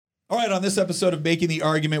All right, on this episode of Making the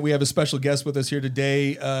Argument, we have a special guest with us here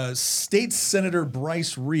today, State Senator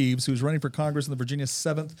Bryce Reeves, who's running for Congress in the Virginia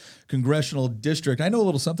 7th Congressional District. I know a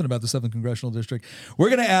little something about the 7th Congressional District. We're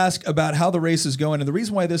going to ask about how the race is going, and the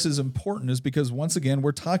reason why this is important is because, once again,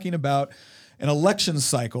 we're talking about an election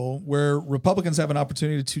cycle where Republicans have an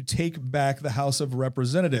opportunity to take back the House of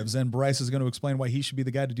Representatives, and Bryce is going to explain why he should be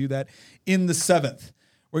the guy to do that in the 7th.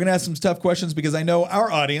 We're going to ask some tough questions because I know our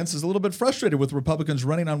audience is a little bit frustrated with Republicans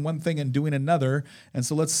running on one thing and doing another. And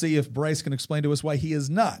so let's see if Bryce can explain to us why he is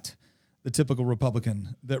not the typical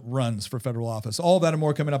Republican that runs for federal office. All that and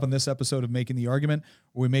more coming up on this episode of Making the Argument,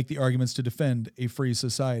 where we make the arguments to defend a free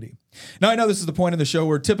society. Now, I know this is the point in the show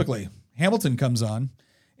where typically Hamilton comes on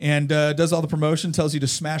and does all the promotion, tells you to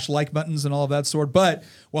smash like buttons and all of that sort. But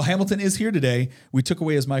while Hamilton is here today, we took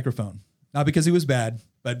away his microphone. Not because he was bad,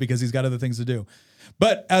 but because he's got other things to do.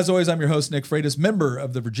 But as always, I'm your host, Nick Freitas, member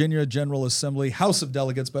of the Virginia General Assembly, House of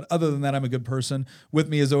Delegates. But other than that, I'm a good person. With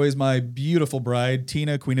me, as always, my beautiful bride,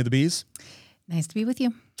 Tina, Queen of the Bees. Nice to be with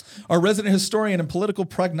you. Our resident historian and political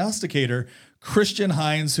prognosticator, Christian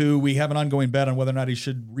Hines, who we have an ongoing bet on whether or not he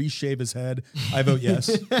should reshave his head. I vote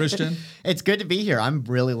yes. Christian? It's good to be here. I'm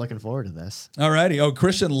really looking forward to this. All righty. Oh,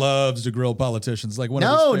 Christian loves to grill politicians. Like one of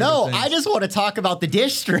his favorite things. I just want to talk about the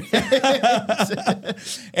district.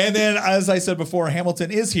 And then, as I said before,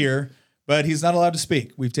 Hamilton is here, but he's not allowed to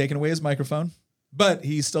speak. We've taken away his microphone, but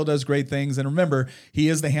he still does great things. And remember, he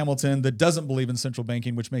is the Hamilton that doesn't believe in central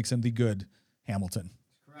banking, which makes him the good Hamilton.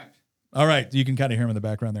 Correct. All right. You can kind of hear him in the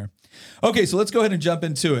background there. Okay, so let's go ahead and jump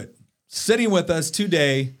into it. Sitting with us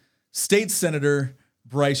today, State Senator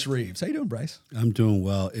Bryce Reeves. How you doing, Bryce? I'm doing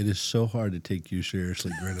well. It is so hard to take you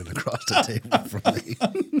seriously grinning across the table from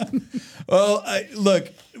me. Well, look,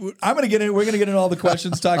 I'm going to get in. We're going to get into all the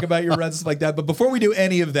questions, talk about your runs, stuff like that. But before we do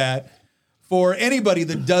any of that, for anybody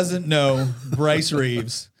that doesn't know Bryce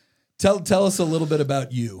Reeves, tell us a little bit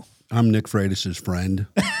about you. I'm Nick Freitas' friend.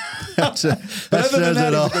 that says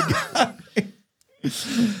it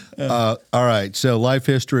all. All right. So life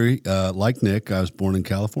history, like Nick, I was born in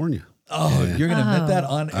California. Oh, you're going to admit that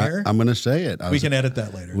on air? I'm going to say it. We can edit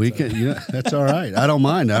that later. We can. You know, that's all right. I don't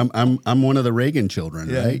mind. I'm one of the Reagan children,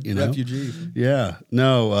 right? You know, refugee. Yeah.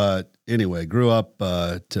 No. Anyway, grew up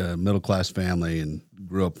to a middle class family and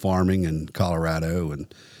grew up farming in Colorado,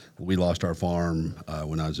 and we lost our farm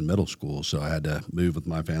when I was in middle school, so I had to move with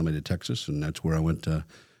my family to Texas, and that's where I went to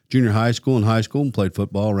junior high school and played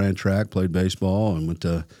football, ran track, played baseball, and went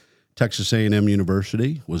to Texas A&M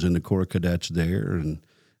University, was in the Corps of Cadets there, and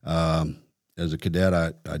as a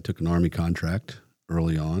cadet, I took an Army contract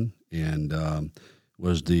early on and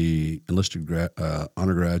was the enlisted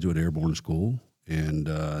honor graduate airborne school, and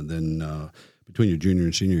then between your junior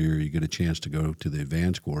and senior year, you get a chance to go to the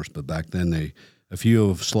advanced course, but back then a few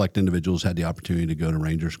of select individuals had the opportunity to go to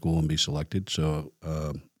Ranger School and be selected, so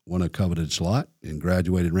won a coveted slot and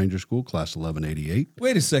graduated Ranger School, class 1188.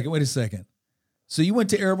 Wait a second. So you went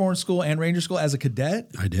to airborne school and Ranger School as a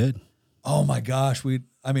cadet? I did. Oh my gosh. When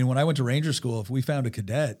I went to Ranger School, if we found a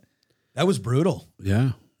cadet, that was brutal.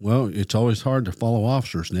 Yeah. Well, it's always hard to follow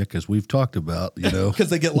officers, Nick, as we've talked about, you know. Because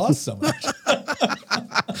they get lost so much.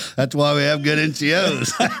 That's why we have good NCOs.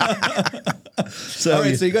 So, all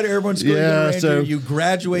right, so you go to airborne school, you go to Ranger, you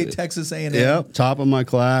graduate Texas A&M. Yeah, top of my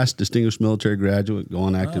class, distinguished military graduate, go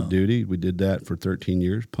on active duty. We did that for 13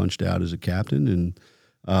 years, punched out as a captain,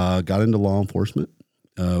 and got into law enforcement.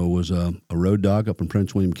 Was a road dog up in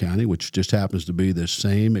Prince William County, which just happens to be the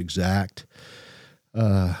same exact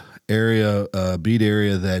area, beat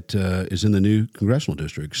area that is in the new congressional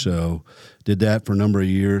district. So did that for a number of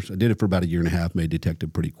years. I did it for about a year and a half, made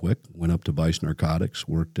detective pretty quick, went up to Vice Narcotics,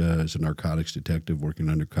 worked as a narcotics detective working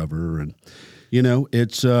undercover. And, you know,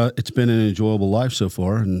 it's been an enjoyable life so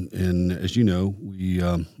far. And as you know, we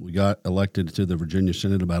got elected to the Virginia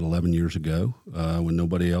Senate about 11 years ago. When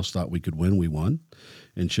nobody else thought we could win, we won.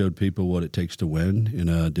 And showed people what it takes to win in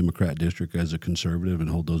a Democrat district as a conservative and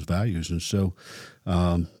hold those values. And so,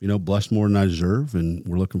 blessed more than I deserve, and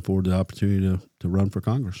we're looking forward to the opportunity to run for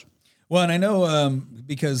Congress. Well, and I know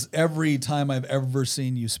because every time I've ever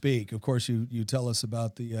seen you speak, of course, you tell us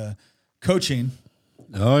about the coaching.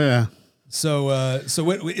 Oh, yeah. So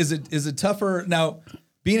is it tougher? Now,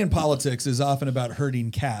 being in politics is often about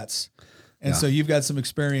herding cats. And so you've got some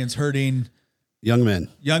experience herding Young men.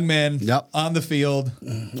 Young men Yep. on the field.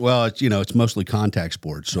 Well, it's mostly contact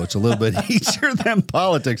sports, so it's a little bit easier than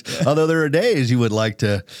politics. Although there are days you would like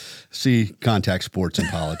to see contact sports in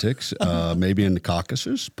politics, maybe in the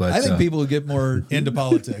caucuses. But I think people would get more into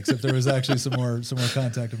politics if there was actually some more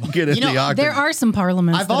contact involved. get in You know, the octagon. There are some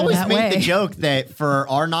parliaments I've that always are that made way. the joke that for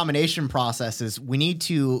our nomination processes, we need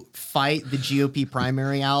to fight the GOP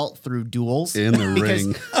primary out through duels. In the because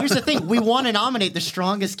ring. Here's the thing. We want to nominate the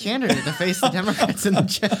strongest candidate to face the Democrats in the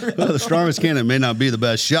general. Well, the strongest candidate may not be the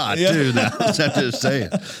best shot, too. Now, I'm just saying.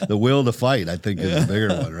 The will to fight, I think, is the bigger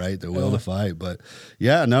one, right? The will to fight. But,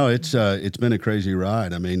 yeah, no, it's been a crazy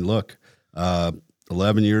ride. I mean, look,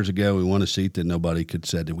 11 years ago, we won a seat that nobody could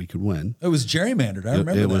said that we could win. It was gerrymandered. I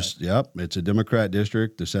remember It that. was, yep. It's a Democrat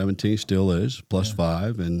district. The 17th still is, plus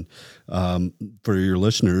 5. And for your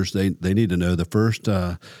listeners, they need to know the first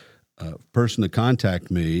person to contact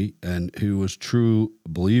me and who was true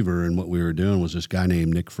believer in what we were doing was this guy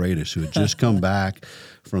named Nick Freitas, who had just come back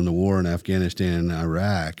from the war in Afghanistan and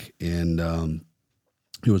Iraq. And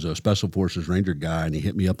he was a Special Forces Ranger guy, and he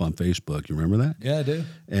hit me up on Facebook. You remember that? Yeah, I do.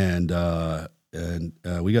 And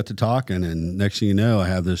we got to talking, and next thing you know, I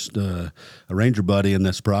have this a Ranger buddy in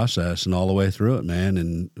this process, and all the way through it, man.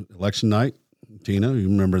 And election night, Tina, you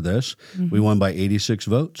remember this? We won by 86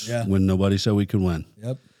 votes when nobody said we could win.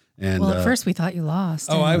 Yep. And Well, at first we thought you lost.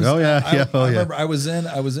 Oh, I was. Oh, yeah, I, yeah, oh, I yeah. remember I was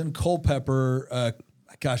in Culpeper. A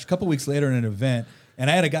couple weeks later in an event,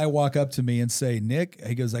 and I had a guy walk up to me and say, "Nick,"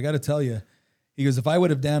 he goes, "I got to tell you," he goes, "if I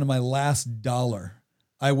would have down to my last dollar,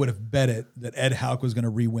 I would have bet it that Ed Houck was going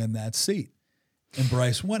to re-win that seat, and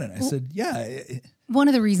Bryce won it." I said, "Yeah." One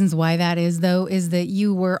of the reasons why that is, though, is that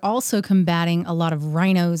you were also combating a lot of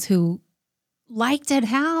rhinos who liked Ed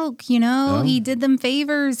Houck. You know, he did them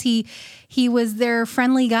favors. He was their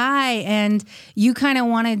friendly guy, and you kind of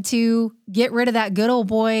wanted to get rid of that good old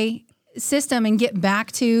boy system and get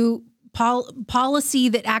back to policy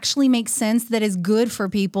that actually makes sense, that is good for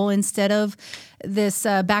people, instead of this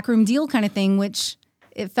backroom deal kind of thing, which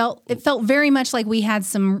it felt very much like we had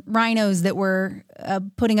some rhinos that were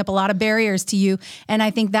putting up a lot of barriers to you. And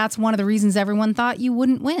I think that's one of the reasons everyone thought you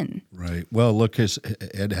wouldn't win. Right. Well, look,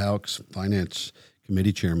 Ed Houck's finance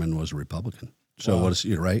committee chairman was a Republican. So what is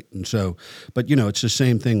right? And so, but it's the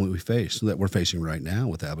same thing that we're facing right now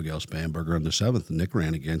with Abigail Spanberger on the 7th, and Nick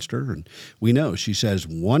ran against her, and we know she says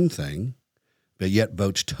one thing, but yet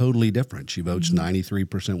votes totally different. She votes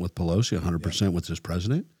 93% with Pelosi, 100% with this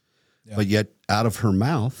president, but yet out of her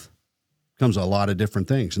mouth comes a lot of different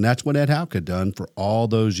things. And that's what Ed Houck had done for all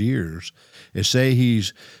those years, is say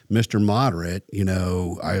he's Mr. Moderate,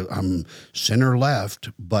 I'm center left,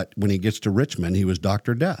 but when he gets to Richmond, he was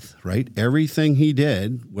Dr. Death, right? Everything he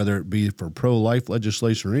did, whether it be for pro-life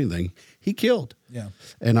legislation or anything, he killed. Yeah.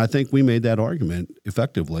 And I think we made that argument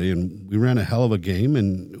effectively, and we ran a hell of a game,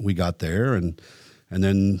 and we got there, and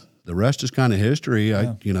then the rest is kind of history.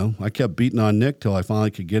 I kept beating on Nick till I finally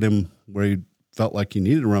could get him where he felt like he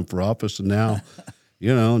needed to run for office, and now,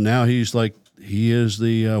 now he's like, he is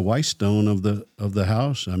the Whitestone of the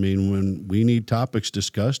House. I mean, when we need topics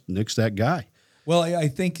discussed, Nick's that guy. Well, I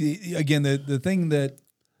think the thing that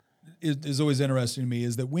is always interesting to me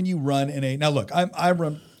is that when you run now look,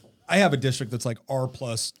 I have a district that's like R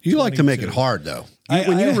plus. You like to make it hard, though.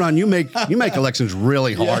 When you run, you make elections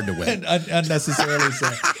really hard to win. Unnecessarily so.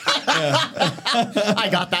 I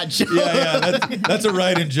got that joke. That's a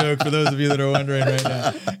write-in joke for those of you that are wondering right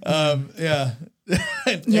now.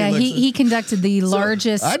 Yeah, he conducted the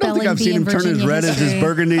largest I don't think spelling I've bee seen in him turn Virginia his red as his history.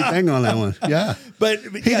 burgundy thing on that one. Yeah. But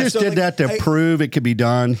He just did that to prove it could be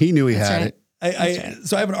done. He knew he had right. it.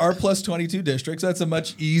 So I have an R plus 22 district. So that's a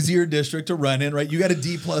much easier district to run in, right? You got a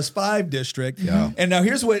D plus 5 district. Yeah. And now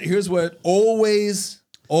here's what always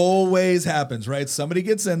happens, right? Somebody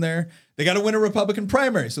gets in there. They got to win a Republican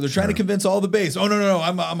primary. So they're trying to convince all the base. Oh, no.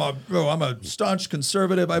 I'm a staunch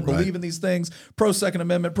conservative. I believe in these things. Pro Second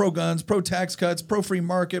Amendment, pro guns, pro tax cuts, pro free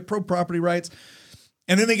market, pro property rights.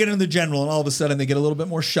 And then they get into the general, and all of a sudden they get a little bit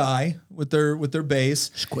more shy with their base.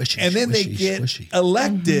 Squishy, and then they squishy, get squishy.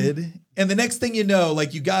 elected. And the next thing you know,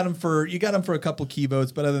 like you got them for a couple key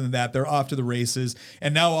votes, but other than that, they're off to the races.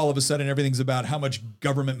 And now all of a sudden, everything's about how much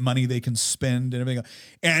government money they can spend and everything.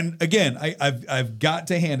 And again, I've got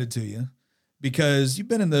to hand it to you, because you've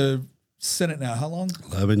been in the Senate now how long?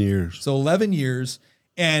 11 years. So 11 years,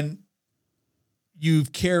 and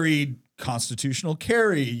you've carried constitutional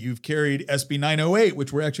carry. You've carried SB 908,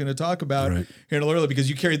 which we're actually going to talk about here a little early, because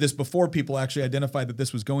you carried this before people actually identified that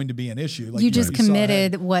this was going to be an issue. Like You just saw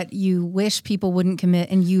committed what you wish people wouldn't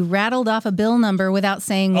commit, and you rattled off a bill number without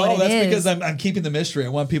saying what it is. that's because I'm keeping the mystery. I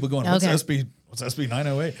want people going, what's Okay. SB What's SB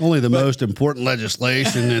 908? Only the most important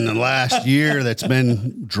legislation in the last year that's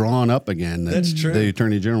been drawn up again. That's true. The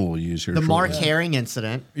Attorney General will use here. The Mark shortly. Herring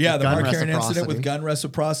incident. Yeah, the gun Mark Herring incident reciprocity. with gun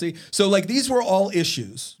reciprocity. So, like, these were all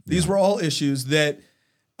issues. These were all issues that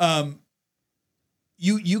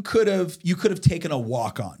you could have taken a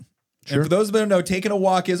walk on. Sure. And for those that don't know, taking a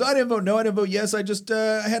walk is, I didn't vote no, I didn't vote yes. I just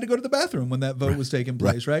I had to go to the bathroom when that vote was taking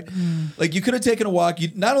place, right? Like, you could have taken a walk.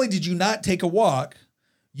 Not only did you not take a walk,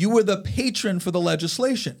 you were the patron for the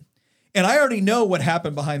legislation. And I already know what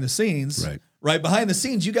happened behind the scenes. Right? Behind the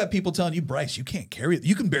scenes, you got people telling you, Bryce, you can't carry it.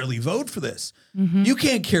 You can barely vote for this. You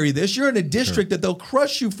can't carry this. You're in a district that they'll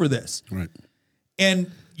crush you for this. Right. And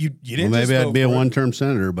you didn't Well, just maybe vote I'd be a for it. one-term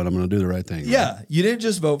senator, but I'm going to do the right thing. Yeah, you didn't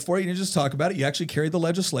just vote for it. You didn't just talk about it. You actually carried the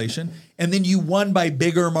legislation. And then you won by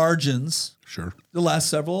bigger margins Sure. the last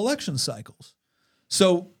several election cycles.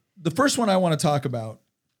 So the first one I want to talk about,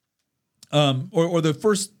 or the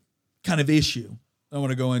first kind of issue I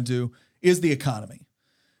want to go into is the economy.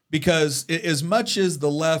 Because as much as the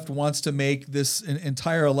left wants to make this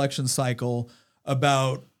entire election cycle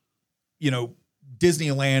about,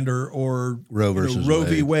 Disneyland or Roe versus Roe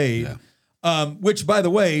v. Wade, which, by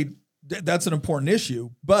the way, that's an important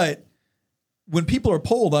issue. But when people are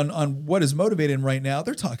polled on what is motivating them right now,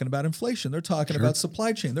 they're talking about inflation. They're talking about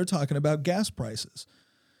supply chain. They're talking about gas prices.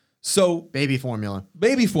 So Baby formula.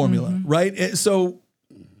 Right? So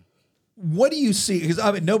what do you see?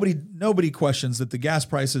 Because nobody questions that the gas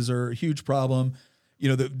prices are a huge problem.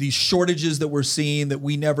 These shortages that we're seeing that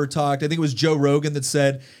we never talked. I think it was Joe Rogan that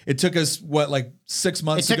said it took us 6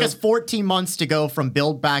 months. It took us 14 months to go from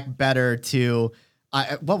Build Back Better to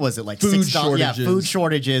what was it, like food $6? shortages. Yeah, food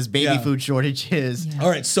shortages, baby food shortages. All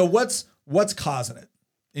right. So what's causing it,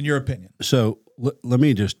 in your opinion? So let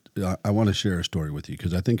me just, I want to share a story with you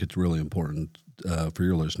because I think it's really important for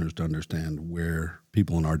your listeners to understand where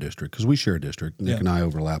people in our district, because we share a district, Nick and I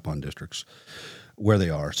overlap on districts, where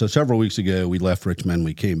they are. So several weeks ago, we left Richmond.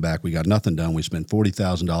 We came back. We got nothing done. We spent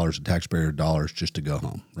 $40,000 of taxpayer dollars just to go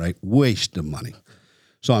home, right? Waste of money.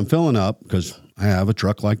 So I'm filling up because I have a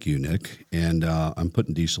truck like you, Nick, and I'm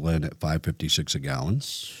putting diesel in at $5.56 a gallon.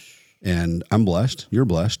 And I'm blessed. You're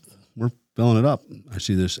blessed. We're filling it up. I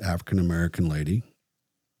see this African-American lady,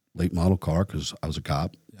 late model car because I was a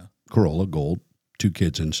cop, Corolla, gold, 2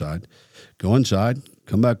 kids inside. Go inside,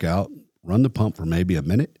 come back out, run the pump for maybe a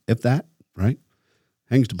minute, if that, right?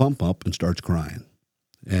 Hangs the pump up and starts crying.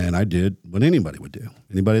 And I did what anybody would do.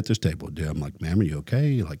 Anybody at this table would do. I'm like, ma'am, are you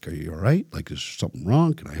okay? Like, are you all right? Like, is something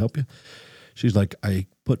wrong? Can I help you? She's like, I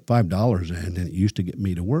put $5 in and it used to get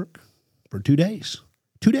me to work for 2 days.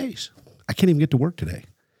 2 days. I can't even get to work today.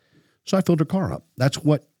 So I filled her car up. That's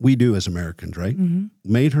what we do as Americans, right?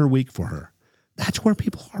 Made her week for her. That's where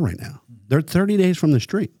people are right now. They're 30 days from the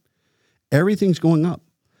street. Everything's going up.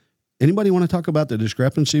 Anybody want to talk about the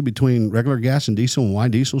discrepancy between regular gas and diesel and why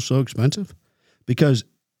diesel's so expensive? Because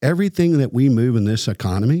everything that we move in this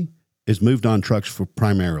economy is moved on trucks for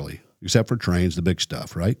primarily, except for trains, the big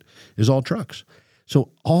stuff, right, is all trucks. So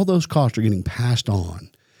all those costs are getting passed on.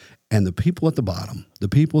 And the people at the bottom, the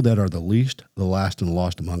people that are the least, the last, and the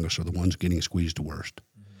lost among us are the ones getting squeezed the worst.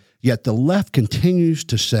 Yet the left continues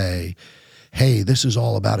to say, hey, this is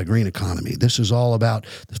all about a green economy. This is all about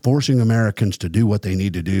forcing Americans to do what they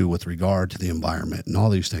need to do with regard to the environment and all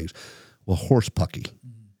these things. Well, horse pucky.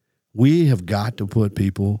 We have got to put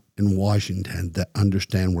people in Washington that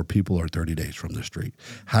understand where people are 30 days from the street.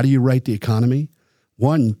 How do you write the economy?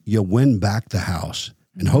 One, you win back the House,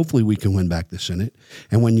 and hopefully we can win back the Senate.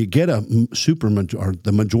 And when you get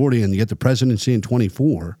the majority and you get the presidency in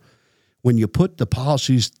 24, when you put the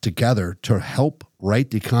policies together to help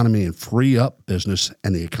right the economy and free up business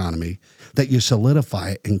and the economy, that you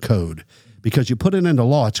solidify it in code. Because you put it into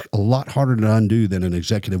law, it's a lot harder to undo than an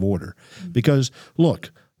executive order. Because,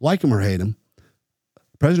 look, like him or hate him,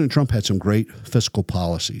 President Trump had some great fiscal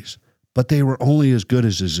policies, but they were only as good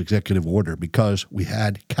as his executive order because we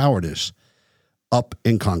had cowardice up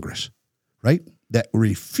in Congress, right, that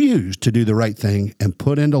refused to do the right thing and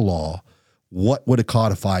put into law what would have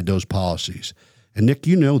codified those policies. And Nick,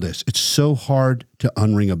 you know this. It's so hard to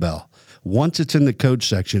unring a bell. Once it's in the code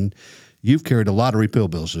section, you've carried a lot of repeal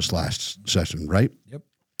bills this last session, right? Yep.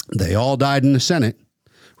 They all died in the Senate,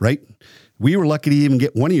 right? We were lucky to even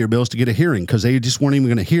get one of your bills to get a hearing because they just weren't even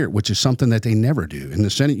going to hear it, which is something that they never do. In the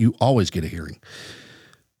Senate, you always get a hearing.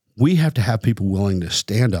 We have to have people willing to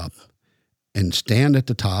stand up and stand at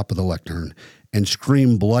the top of the lectern and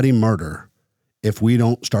scream bloody murder if we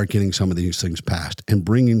don't start getting some of these things passed and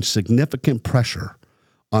bringing significant pressure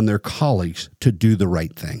on their colleagues to do the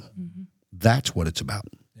right thing. That's what it's about.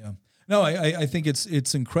 Yeah. No, I think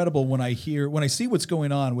it's incredible when I see what's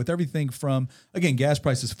going on with everything from, again, gas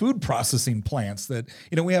prices, food processing plants that,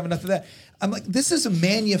 we have enough of that. I'm like, this is a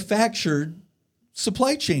manufactured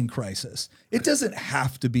supply chain crisis. It doesn't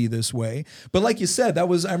have to be this way. But like you said, I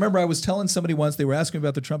remember I was telling somebody once, they were asking me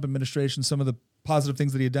about the Trump administration, some of the positive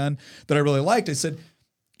things that he had done that I really liked. I said,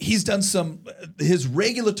 he's done his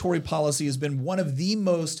regulatory policy has been one of the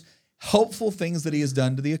most helpful things that he has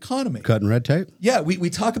done to the economy. Cutting red tape? Yeah, we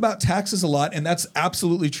talk about taxes a lot, and that's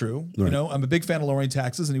absolutely true. Right. I'm a big fan of lowering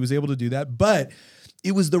taxes, and he was able to do that. But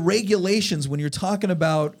it was the regulations when you're talking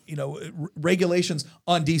about, regulations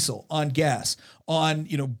on diesel, on gas, on,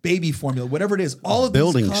 baby formula, whatever it is, all of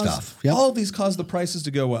building these stuff. Yep. All of these caused the prices to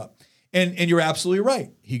go up. And you're absolutely right.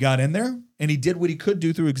 He got in there and he did what he could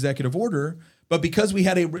do through executive order. But because we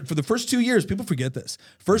had for the first 2 years, people forget this.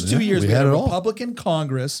 First 2 years, we had a Republican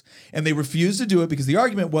Congress, and they refused to do it because the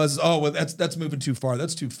argument was, that's moving too far.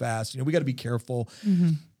 That's too fast. We got to be careful.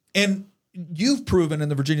 Mm-hmm. And you've proven in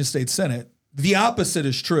the Virginia State Senate, the opposite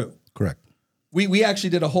is true. Correct. We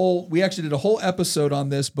actually did a whole episode on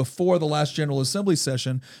this before the last General Assembly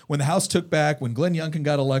session when the House took back, when Glenn Youngkin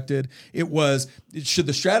got elected. Should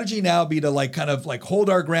the strategy now be to kind of hold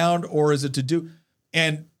our ground, or is it to do?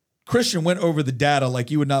 And Christian went over the data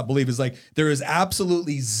like you would not believe. Is there is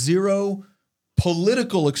absolutely zero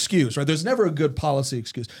political excuse, right? There's never a good policy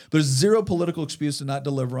excuse. There's zero political excuse to not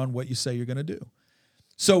deliver on what you say you're going to do.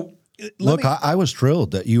 So look, I was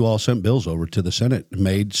thrilled that you all sent bills over to the Senate and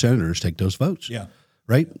made senators take those votes. Yeah.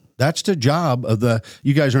 Right? That's the job of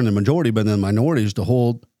you guys are in the majority, but then the minority is to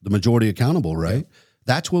hold the majority accountable, right? Yeah.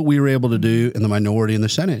 That's what we were able to do in the minority in the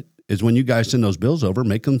Senate. Is when you guys send those bills over,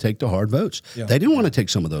 make them take the hard votes. Yeah. They didn't want to take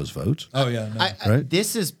some of those votes. Oh yeah, no. Right?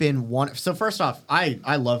 This has been one. So first off,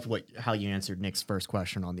 I loved how you answered Nick's first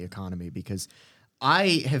question on the economy, because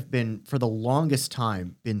I have been for the longest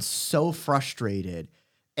time been so frustrated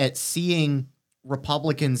at seeing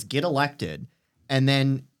Republicans get elected and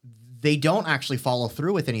then they don't actually follow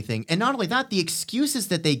through with anything. And not only that, the excuses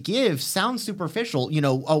that they give sound superficial.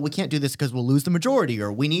 We can't do this because we'll lose the majority,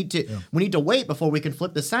 or we need to wait before we can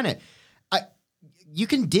flip the Senate. You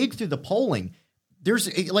can dig through the polling. There's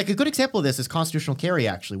a good example of this is constitutional carry,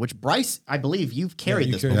 actually, which Bryce, I believe you've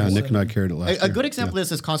carried this before. Yeah, Nick and I carried it last year. A good example of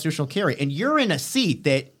this is constitutional carry. And you're in a seat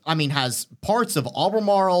that, has parts of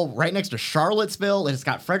Albemarle right next to Charlottesville, and it's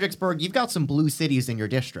got Fredericksburg. You've got some blue cities in your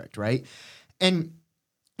district, right? And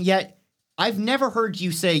yet, I've never heard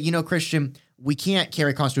you say, Christian, we can't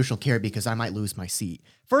carry constitutional carry because I might lose my seat.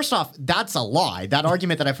 First off, that's a lie. That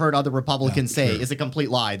argument that I've heard other Republicans say is a complete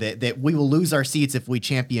lie, that we will lose our seats if we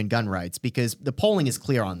champion gun rights, because the polling is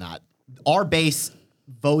clear on that. Our base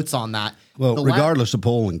votes on that. Well, regardless of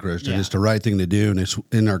polling, Christian, it's the right thing to do, and it's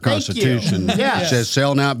in our Constitution. It says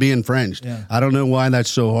shall not be infringed. Yeah. I don't know why that's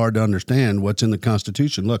so hard to understand what's in the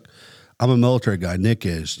Constitution. Look, I'm a military guy. Nick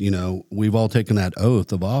is. We've all taken that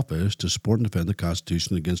oath of office to support and defend the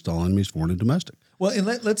Constitution against all enemies, foreign and domestic. Well, and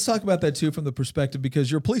let's talk about that, too, from the perspective,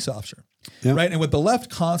 because you're a police officer, right? And what the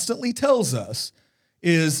left constantly tells us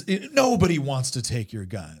is nobody wants to take your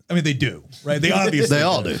gun. I mean, they do, right? They obviously They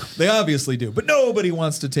all do. They obviously do. But nobody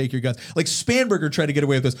wants to take your guns. Like Spanberger tried to get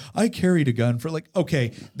away with this. I carried a gun for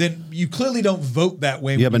okay, then you clearly don't vote that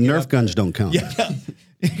way. Yeah, but Nerf guns don't count. Yeah.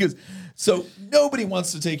 Because so nobody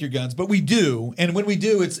wants to take your guns, but we do. And when we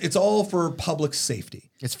do, it's all for public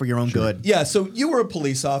safety. It's for your own good. Yeah. So you were a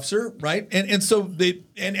police officer, right? And so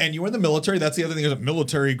and you were in the military. That's the other thing. There's a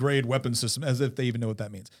military grade weapon system, as if they even know what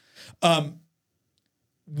that means.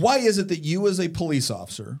 Why is it that you as a police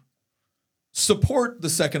officer support the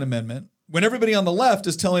Second Amendment when everybody on the left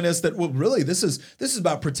is telling us that, well, really, this is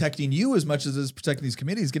about protecting you as much as it is protecting these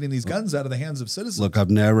communities, getting these guns out of the hands of citizens? Look,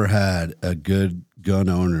 I've never had a good gun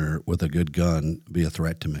owner with a good gun be a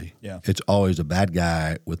threat to me. Yeah. It's always a bad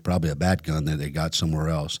guy with probably a bad gun that they got somewhere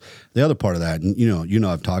else. The other part of that, and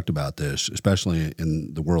I've talked about this, especially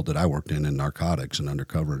in the world that I worked in narcotics and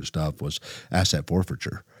undercover and stuff, was asset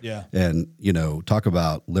forfeiture. Yeah. And, talk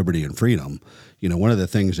about liberty and freedom. One of the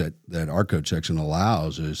things that our code section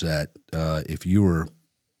allows is that if you were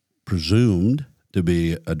presumed to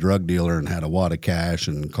be a drug dealer and had a wad of cash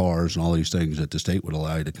and cars and all these things, that the state would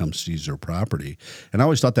allow you to come seize their property. And I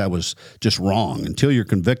always thought that was just wrong until you're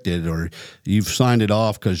convicted or you've signed it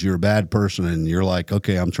off because you're a bad person and you're like,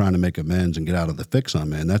 okay, I'm trying to make amends and get out of the fix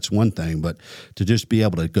I'm in. That's one thing. But to just be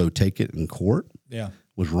able to go take it in court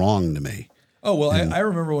was wrong to me. Oh, well, I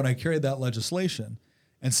remember when I carried that legislation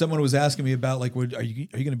and someone was asking me about, are you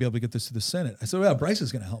going to be able to get this to the Senate? I said, well, Bryce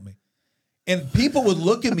is going to help me. And people would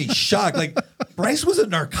look at me shocked, like, Bryce was a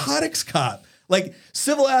narcotics cop. Like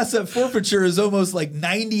civil asset forfeiture is almost like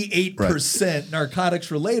 98% narcotics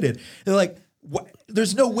related. They're like,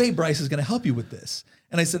 there's no way Bryce is going to help you with this.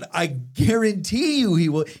 And I said, I guarantee you he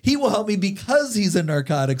will help me because he's a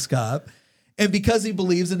narcotics cop and because he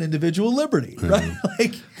believes in individual liberty, right?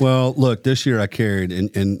 Like, well, look, this year I carried,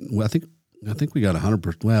 and I think we got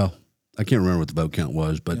 100%. Well, I can't remember what the vote count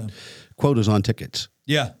was, but quotas on tickets.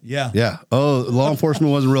 Yeah. Oh, law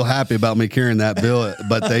enforcement wasn't real happy about me carrying that bill,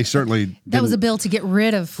 but they certainly that was a bill to get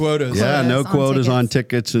rid of quotas. Yeah, no quotas on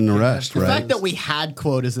tickets and the rest. The fact that we had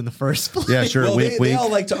quotas in the first place. Yeah, sure. Well, they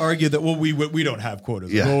all like to argue that we don't have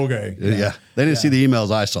quotas. Yeah. Well, okay. Yeah. They didn't see the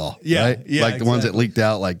emails I saw. Yeah. Right? Yeah, like the ones that leaked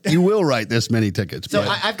out. Like you will write this many tickets. So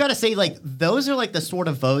I've got to say, like those are like the sort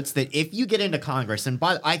of votes that if you get into Congress, and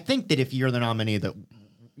I think that if you're the nominee, that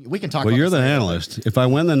we can talk. Well, about you're the analyst. If I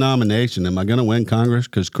win the nomination, am I going to win Congress?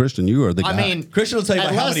 Because Christian, you are the guy. I mean, Christian will tell you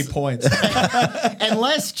by how many points.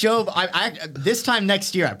 Unless Joe, I this time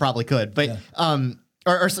next year I probably could, but sorry.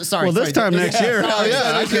 Well, this time next year, sorry,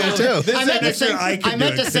 I can too. I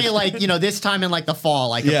meant to say like this time in like the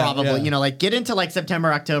fall, I could probably like get into like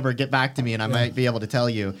September, October, get back to me, and I might be able to tell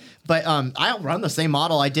you. But I'll run the same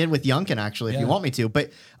model I did with Youngkin actually, if you want me to. But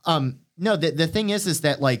no, the thing is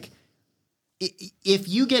that like. If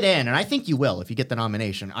you get in, and I think you will if you get the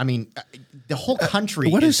nomination, I mean, the whole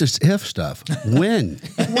country. What is this if stuff? When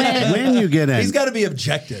you get in. He's got to be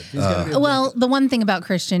objective. Well, the one thing about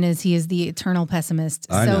Christian is he is the eternal pessimist.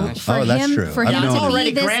 I know. For that's him, true. For him I'm to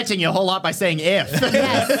already be this, granting you a whole lot by saying if.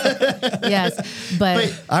 yes,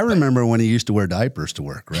 but I remember when he used to wear diapers to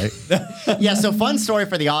work, right? Yeah, so fun story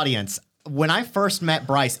for the audience. When I first met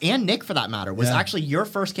Bryce and Nick, for that matter, was actually your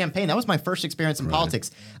first campaign. That was my first experience in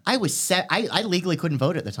politics. I was I legally couldn't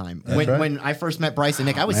vote at the time. When I first met Bryce and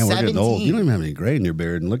Nick, I was 17. Old. You don't even have any gray in your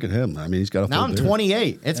beard, and look at him. I mean, he's got a full Now I'm beard.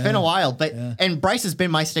 28. It's been a while, but and Bryce has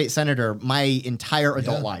been my state senator my entire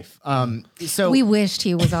adult life. So we wished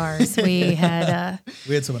he was ours. We had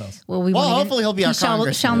someone else. well, hopefully he'll be our shall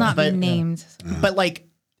congressman, not be but- named. But like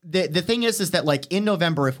the thing is that like in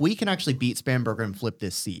November, if we can actually beat Spanberger and flip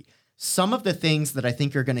this seat, some of the things that I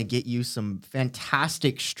think are going to get you some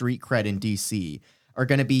fantastic street cred in DC are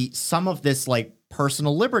going to be some of this like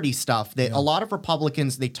personal liberty stuff that a lot of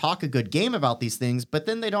Republicans, they talk a good game about these things, but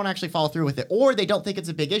then they don't actually follow through with it, or they don't think it's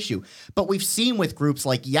a big issue. But we've seen with groups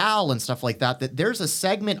like YAL and stuff like that, that there's a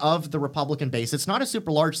segment of the Republican base. It's not a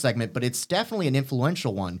super large segment, but it's definitely an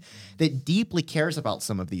influential one that deeply cares about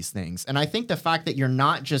some of these things. And I think the fact that you're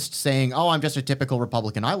not just saying, oh, I'm just a typical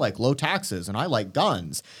Republican. I like low taxes and I like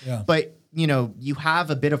guns. Yeah. But, you know, you have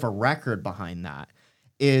a bit of a record behind that.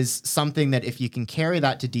 Is something that if you can carry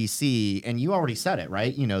that to DC, and you already said it,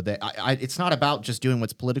 right? You know, that it's not about just doing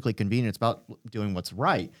what's politically convenient. It's about doing what's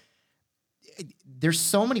right. There's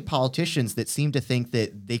so many politicians that seem to think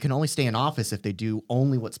that they can only stay in office if they do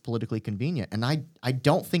only what's politically convenient. And I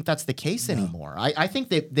don't think that's the case anymore. I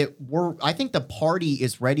think I think the party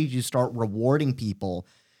is ready to start rewarding people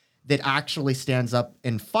that actually stands up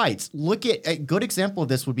and fights. Look at a good example of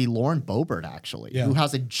this would be Lauren Boebert, actually, who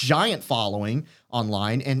has a giant following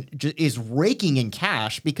online and is raking in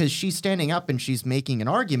cash because she's standing up and she's making an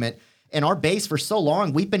argument. And our base for so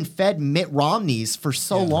long, we've been fed Mitt Romneys for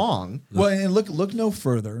so long. Well, and look no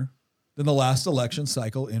further than the last election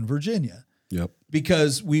cycle in Virginia. Yep.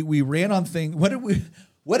 Because we ran on things. What did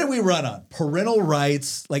we run on? Parental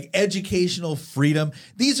rights, like educational freedom.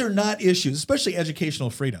 These are not issues, especially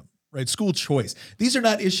educational freedom. Right, school choice. These are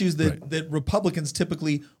not issues that Republicans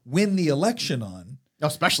typically win the election on,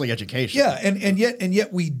 especially education. Yeah, and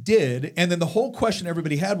yet we did. And then the whole question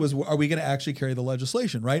everybody had was, are we going to actually carry the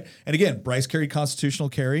legislation? Right. And again, Bryce carried constitutional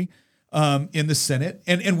carry in the Senate,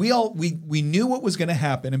 and we knew what was going to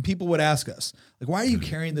happen. And people would ask us, like, why are you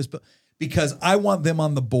carrying this bill? Because I want them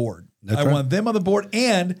on the board. I want them on the board,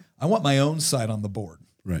 and I want my own side on the board.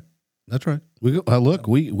 Right. That's right. We have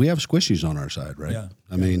squishies on our side, right? Yeah.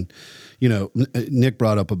 I mean, you know, Nick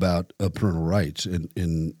brought up about parental rights,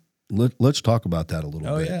 and let's talk about that a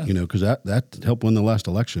little bit. Yeah. You know, because that helped win the last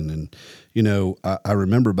election, and you know, I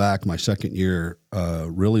remember back my second year,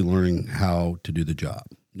 really learning how to do the job.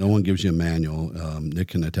 No one gives you a manual. Nick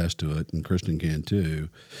can attest to it, and Kristen can too.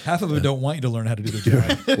 Half of them don't want you to learn how to do the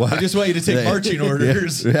job. They just want you to take marching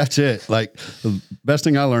orders. Yeah, that's it. Like the best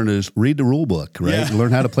thing I learned is read the rule book, right? Yeah.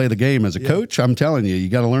 Learn how to play the game. As a coach, I'm telling you, you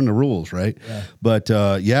got to learn the rules, right? Yeah. But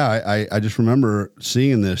I just remember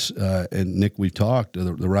seeing this, and Nick, we've talked,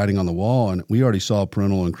 the writing on the wall, and we already saw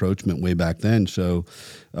parental encroachment way back then. So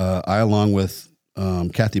I, along with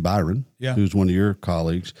Kathy Byron, who's one of your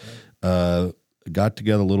colleagues, got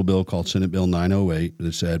together a little bill called Senate Bill 908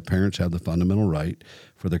 that said parents have the fundamental right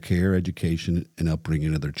for their care, education, and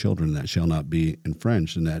upbringing of their children. That shall not be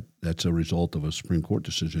infringed, and that's a result of a Supreme Court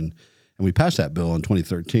decision. And we passed that bill in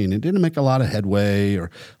 2013. It didn't make a lot of headway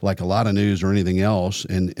or like a lot of news or anything else.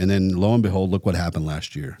 And then lo and behold, look what happened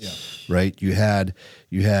last year, right? You had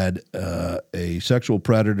a sexual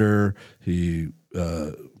predator who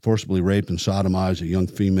forcibly raped and sodomized a young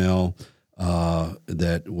female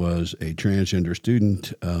that was a transgender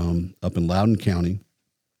student up in Loudoun County.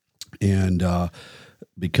 And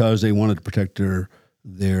because they wanted to protect their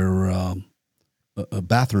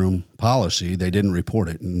bathroom policy, they didn't report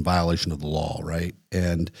it in violation of the law, right?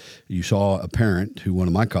 And you saw a parent who one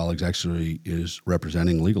of my colleagues actually is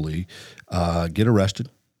representing legally get arrested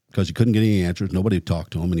because he couldn't get any answers. Nobody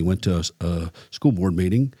talked to him, and he went to a school board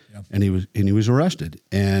meeting, and he was arrested.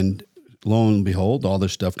 And lo and behold, all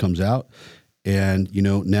this stuff comes out, and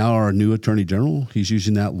now our new Attorney General, he's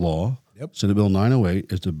using that law, Senate Bill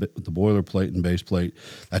 908, is the boilerplate and base plate.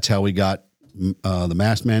 That's how we got the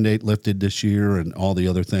mask mandate lifted this year and all the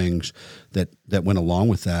other things that went along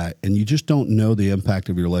with that. And you just don't know the impact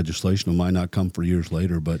of your legislation. It might not come for years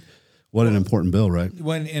later, but what an important bill, right?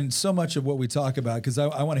 And so much of what we talk about, because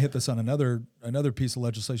I want to hit this on another piece of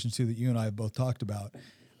legislation too that you and I have both talked about.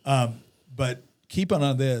 But keep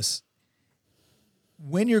on this.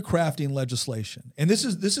 When you're crafting legislation, and this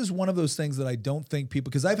is one of those things that I don't think people,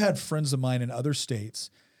 because I've had friends of mine in other states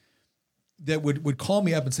that would call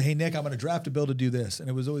me up and say, hey, Nick, I'm going to draft a bill to do this. And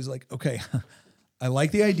it was always like, okay, I like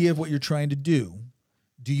the idea of what you're trying to do.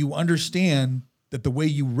 Do you understand that the way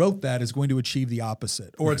you wrote that is going to achieve the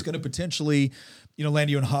opposite? Or it's going to potentially, land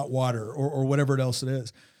you in hot water or whatever else it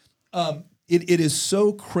is. It is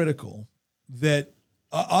so critical that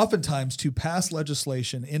oftentimes to pass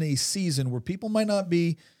legislation in a season where people might not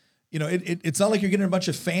be, it's not like you're getting a bunch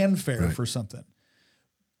of fanfare for something.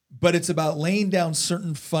 But it's about laying down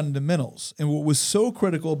certain fundamentals. And what was so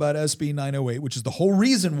critical about SB 908, which is the whole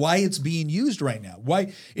reason why it's being used right now,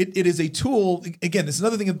 why it is a tool. Again, this is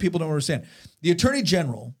another thing that people don't understand. The Attorney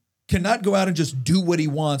General cannot go out and just do what he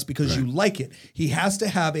wants because you like it. He has to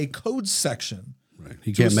have a code section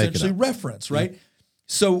He to can't make it essentially up. reference, right?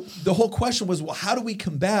 So the whole question was, well, how do we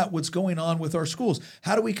combat what's going on with our schools?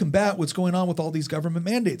 How do we combat what's going on with all these government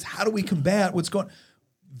mandates? How do we combat what's going?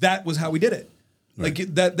 That was how we did it. Like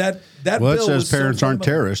that Well, bill it says was so parents aren't fundamental.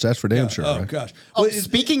 terrorists. That's for damn sure. Oh right? gosh. Oh, Well,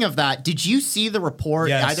 speaking of that, did you see the report,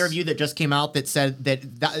 Yes. either of you, that just came out that said that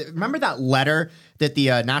remember that letter that the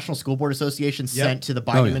National School Board Association sent to the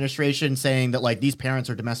Biden administration saying that these parents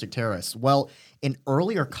are domestic terrorists? Well, an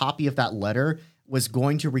earlier copy of that letter was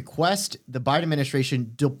going to request the Biden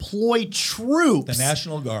administration deploy troops, the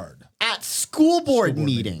National Guard. at school board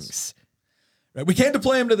meetings. Right. We can't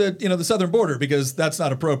deploy them to the southern border because that's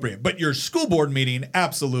not appropriate. But your school board meeting,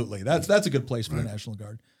 absolutely, that's a good place for the National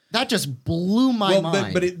Guard. That just blew my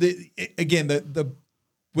mind. But again,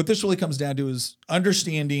 what this really comes down to is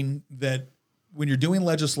understanding that when you're doing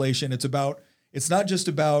legislation, it's not just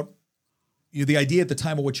about the idea at the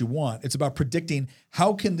time of what you want. It's about predicting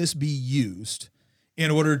how can this be used in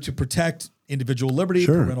order to protect individual liberty,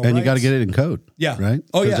 Sure, parental and you got to rights. get it in code. Yeah. Right?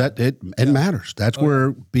 Oh, 'Cause yeah. It matters. That's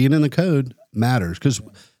where being in the code matters because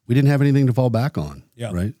we didn't have anything to fall back on.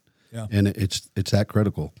 Yeah. Right? Yeah. And it's that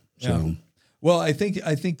critical. So Well, I think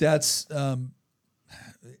that's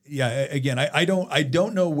again, I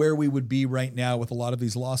don't know where we would be right now with a lot of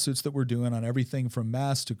these lawsuits that we're doing on everything from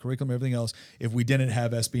mass to curriculum, everything else, if we didn't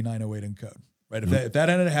have SB 908 in code, right? If that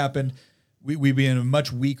hadn't happened, we'd be in a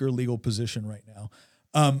much weaker legal position right now.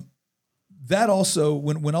 That also,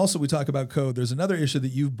 when also we talk about code, there's another issue that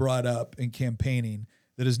you've brought up in campaigning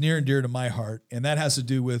that is near and dear to my heart, and that has to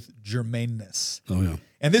do with germaneness. Oh yeah.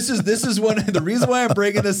 And this is one of the reason why I'm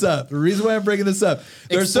bringing this up. The reason why I'm bringing this up.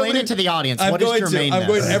 Explain it to the audience. What is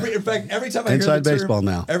germaneness? Every time I Inside hear the baseball term,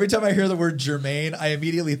 now. Every time I hear the word germane, I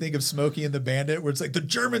immediately think of Smokey and the Bandit, where it's like the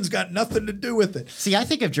Germans got nothing to do with it. See, I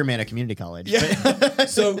think of Germanic Community College. Yeah.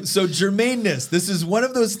 so germaneness. This is one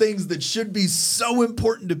of those things that should be so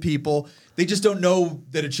important to people. They just don't know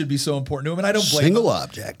that it should be so important to them, and I don't blame Single them.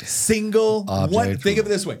 object. Single Object. one. Think of it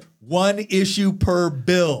this way: one issue per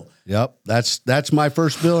bill. Yep. That's my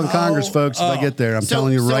first bill in Congress, folks. If I get there, I'm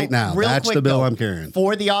telling you right now, real that's quick, the bill though, I'm carrying.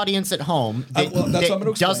 For the audience at home that, that's what I'm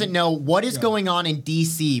gonna explain. doesn't know what is going on in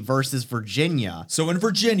D.C. versus Virginia. So in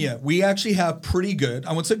Virginia, we actually have pretty good,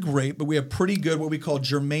 I won't say great, but we have pretty good what we call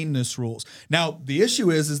germaneness rules. Now, the issue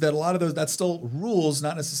is that a lot of those, that's still rules,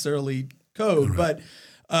 not necessarily code, but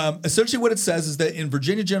essentially what it says is that in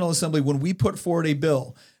Virginia General Assembly, when we put forward a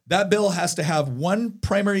bill, that bill has to have one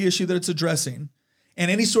primary issue that it's addressing, And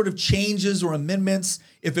any sort of changes or amendments,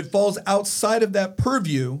 if it falls outside of that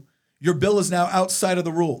purview, your bill is now outside of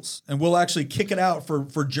the rules, and we'll actually kick it out for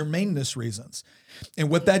germaneness reasons. And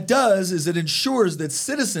what that does is it ensures that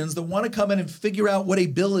citizens that want to come in and figure out what a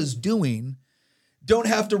bill is doing don't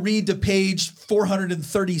have to read to page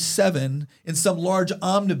 437 in some large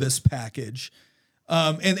omnibus package.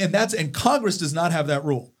 And Congress does not have that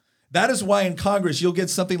rule. That is why in Congress you'll get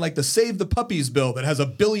something like the Save the Puppies bill that has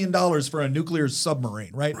 $1 billion for a nuclear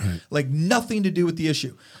submarine, right? Like nothing to do with the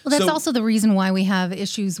issue. Well, that's also the reason why we have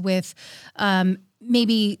issues with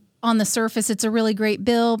maybe on the surface it's a really great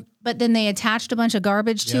bill, but then they attached a bunch of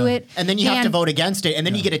garbage to it. And then you have to vote against it, and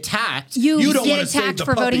then you get attacked. You don't get wanna save attacked the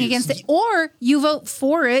for voting puppies. against it, or you vote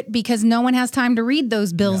for it because no one has time to read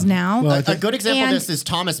those bills now. A good example of this is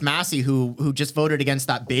Thomas Massey, who just voted against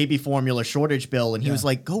that baby formula shortage bill, and he was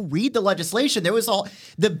like, "Go read the legislation."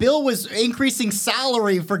 The bill was increasing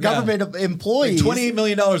salary for government employees. Like $28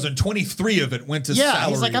 million and 23 of it went to salaries.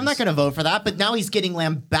 He's like, "I'm not going to vote for that," but now he's getting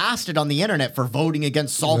lambasted on the internet for voting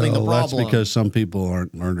against solving the problem. That's because some people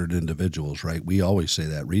aren't learned individuals, right? We always say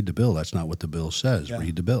that. Read the bill. That's not what the bill says.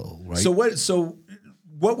 Read the bill, right? So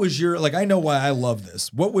what was your, like, I know why I love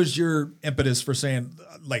this. What was your impetus for saying,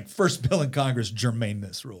 like, first bill in Congress,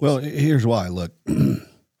 germaneness rules? Well, here's why. Look,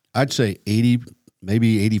 I'd say 80,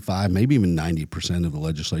 maybe 85, maybe even 90% of the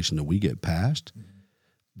legislation that we get passed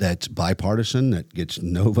that's bipartisan, that gets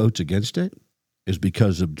no votes against it, is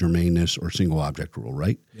because of germaneness or single object rule,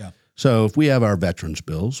 right? Yeah. So if we have our veterans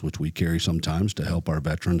bills, which we carry sometimes to help our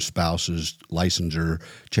veteran spouses licensure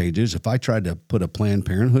changes, if I tried to put a Planned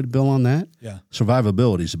Parenthood bill on that,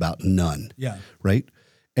 survivability is about none. Yeah. Right?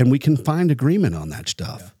 And we can find agreement on that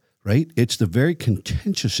stuff, right? It's the very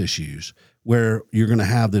contentious issues where you're going to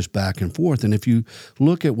have this back and forth. And if you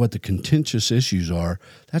look at what the contentious issues are,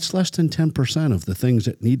 that's less than 10% of the things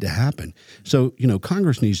that need to happen. So,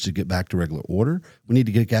 Congress needs to get back to regular order. We need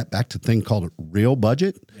to get back to a thing called a real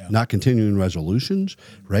budget, not continuing resolutions,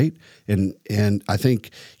 right? And I think,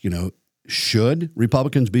 should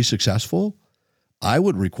Republicans be successful, I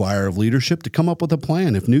would require of leadership to come up with a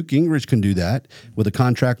plan. If Newt Gingrich can do that with a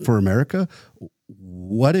contract for America,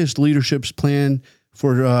 what is leadership's plan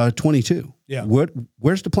for 22? Yeah.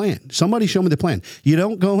 Where's the plan? Somebody show me the plan. You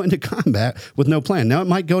don't go into combat with no plan. Now, it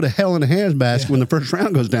might go to hell in a handbasket when the first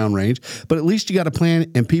round goes downrange, but at least you got a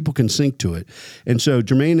plan and people can sync to it. And so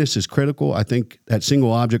germaneness is critical. I think that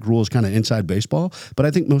single object rule is kind of inside baseball, but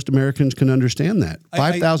I think most Americans can understand that.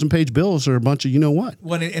 5,000-page bills are a bunch of you-know-what.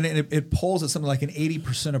 Well, and it polls at something like an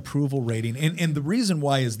 80% approval rating. And the reason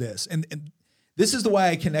why is this, and this is the why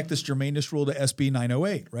I connect this germaneness rule to SB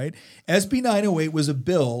 908, right? SB 908 was a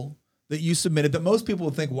bill that you submitted that most people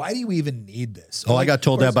would think, why do you even need this? I got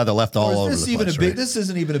told that by the left all over the place. This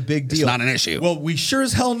isn't even a big deal. It's not an issue. Well, we sure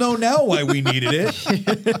as hell know now why we needed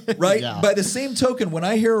it, right? Yeah. By the same token, when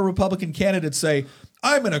I hear a Republican candidate say,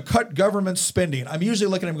 I'm going to cut government spending, I'm usually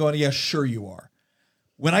looking at him going, yeah, sure you are.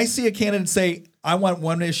 When I see a candidate say, I want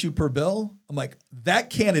one issue per bill, I'm like, that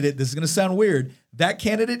candidate, this is going to sound weird, that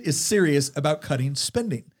candidate is serious about cutting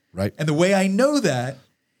spending. Right. And the way I know that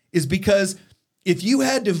is because if you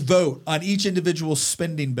had to vote on each individual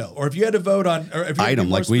spending bill, or if you had to vote on, or if you item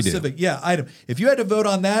like we do, item. If you had to vote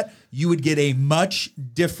on that, you would get a much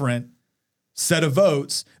different set of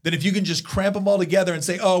votes than if you can just cramp them all together and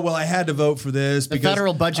say, "Oh, well, I had to vote for this." The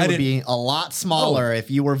federal budget would be a lot smaller if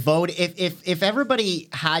you were if everybody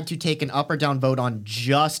had to take an up or down vote on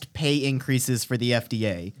just pay increases for the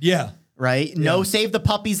FDA. Yeah. Right? No save the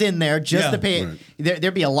puppies in there, just the pay. Right.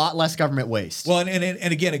 There'd be a lot less government waste. Well, and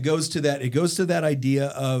again, it goes to that idea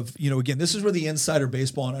of, again, this is where the insider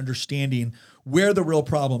baseball and understanding where the real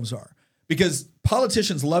problems are. Because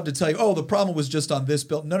politicians love to tell you, oh, the problem was just on this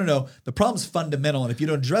bill. No. The problem's fundamental. And if you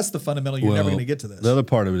don't address the fundamental, you're never going to get to this. The other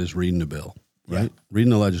part of it is reading the bill, right? Yeah.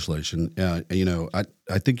 Reading the legislation.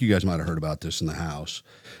 I think you guys might have heard about this in the House.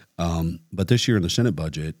 But this year in the Senate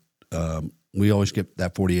budget, we always get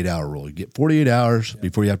that 48-hour rule. You get 48 hours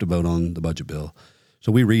before you have to vote on the budget bill.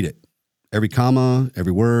 So we read it. Every comma,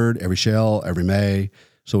 every word, every shall, every may.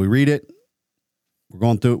 So we read it. We're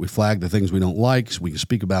going through it. We flag the things we don't like so we can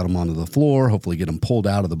speak about them onto the floor, hopefully get them pulled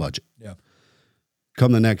out of the budget. Yeah.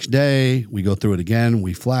 Come the next day, we go through it again.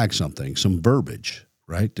 We flag something, some verbiage,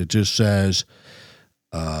 right, that just says,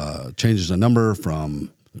 changes a number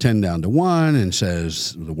from 10 down to 1 and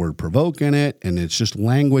says the word provoke in it, and it's just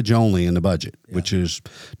language only in the budget, which is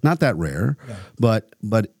not that rare, but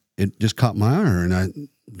it just caught my eye, and I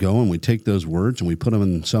go and we take those words and we put them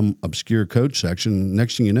in some obscure code section.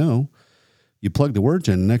 Next thing you know, you plug the words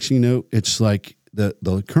in. Next thing you know, it's like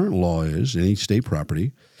the current law is any state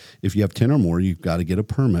property, if you have 10 or more, you've got to get a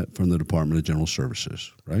permit from the Department of General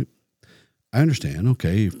Services, right? I understand.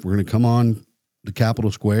 Okay, if we're going to come on the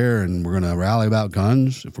Capitol Square and we're going to rally about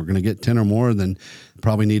guns, if we're going to get 10 or more, then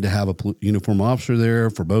probably need to have a uniform officer there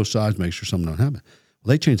for both sides, make sure something don't happen. Well,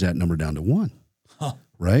 they changed that number down to 1,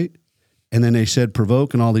 right? And then they said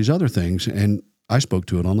provoke and all these other things, and I spoke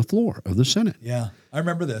to it on the floor of the Senate. Yeah, I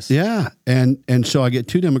remember this. Yeah, and so I get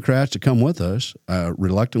 2 Democrats to come with us.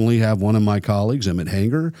 Reluctantly have one of my colleagues, Emmett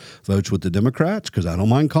Hanger, votes with the Democrats because I don't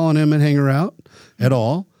mind calling Emmett Hanger out at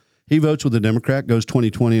all. He votes with the Democrat, goes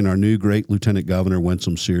 2020, and our new great Lieutenant Governor,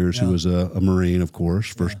 Winsome Sears, who was a Marine, of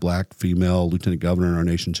course, first black female Lieutenant Governor in our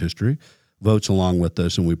nation's history, votes along with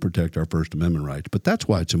us, and we protect our First Amendment rights. But that's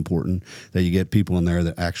why it's important that you get people in there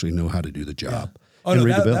that actually know how to do the job. Yeah. Oh no,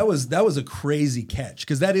 that was a crazy catch,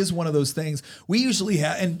 because that is one of those things we usually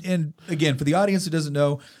have. And again, for the audience who doesn't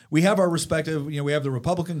know, we have our respective, we have the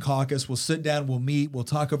Republican caucus. We'll sit down, we'll meet, we'll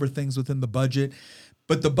talk over things within the budget.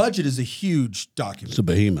 But the budget is a huge document. It's a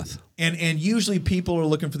behemoth. And usually people are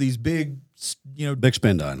looking for these big, big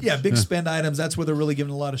spend items. Yeah, big spend items. That's where they're really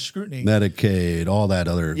giving a lot of scrutiny. Medicaid, all that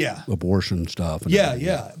other abortion stuff. And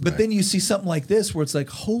yeah. But then you see something like this where it's like,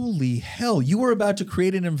 holy hell, you were about to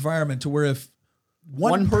create an environment to where if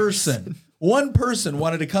one person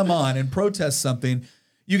wanted to come on and protest something,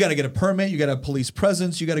 you got to get a permit, you got to have police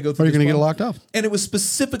presence, you got to go through. Or you're going to get locked up. And it was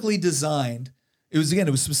specifically designed. It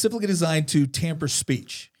was specifically designed to tamper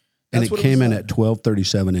speech. And it came in at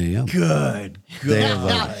 12:37 a.m. Good.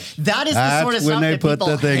 That is the sort of stuff when they that put people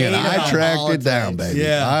the thing in. hate I about tracked politics. it down, baby.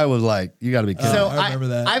 Yeah. I was like, you got to be kidding. So I remember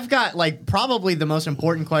that. I've got probably the most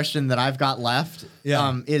important question that I've got left.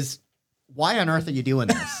 Is why on earth are you doing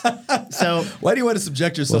this? So why do you want to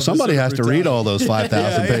subject yourself? Well, somebody to has to read all those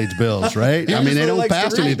 5,000 page bills, right? I mean, they don't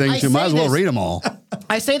pass anything, so you might as well read them all.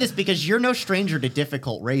 I say this because you're no stranger to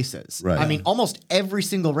difficult races. Right. I mean, almost every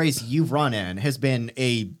single race you've run in has been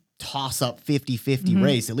a toss-up 50-50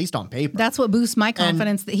 race, at least on paper. That's what boosts my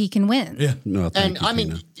confidence that he can win. Yeah. No, And I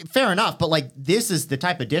mean, fair enough, but this is the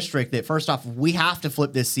type of district that, first off, we have to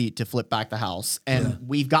flip this seat to flip back the House, and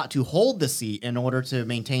we've got to hold the seat in order to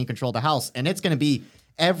maintain control of the House, and it's going to be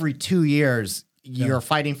every 2 years you're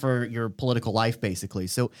fighting for your political life, basically.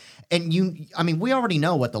 So, and we already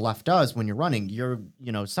know what the left does when you're running. You're,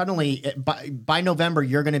 suddenly by November,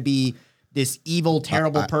 you're going to be this evil,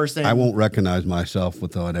 terrible person. I won't recognize myself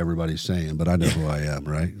with what everybody's saying, but I know who I am,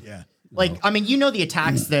 right? Yeah. The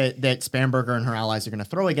attacks that Spanberger and her allies are going to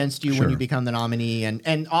throw against you when you become the nominee.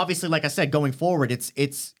 And obviously, like I said, going forward,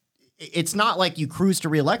 it's not like you cruise to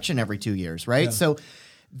re-election every 2 years, right? Yeah. So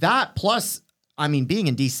that plus, being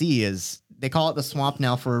in D.C. they call it the swamp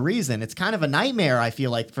now for a reason. It's kind of a nightmare, I feel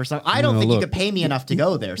like, for some. I don't think you could pay me enough to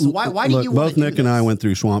go there. So why do you want both to do Nick and this? I went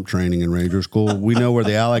through swamp training in Ranger School. We know where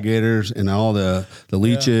the alligators and all the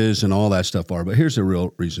leeches and all that stuff are. But here's the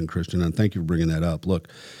real reason, Christian, and thank you for bringing that up. Look,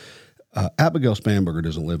 Abigail Spanberger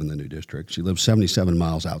doesn't live in the new district. She lives 77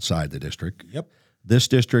 miles outside the district. Yep. This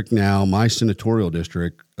district now, my senatorial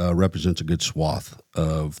district, represents a good swath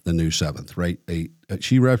of the new 7th, right?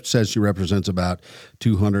 She says she represents about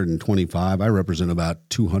 225. I represent about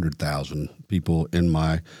 200,000 people in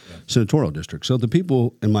my senatorial district. So the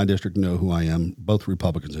people in my district know who I am, both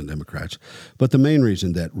Republicans and Democrats. But the main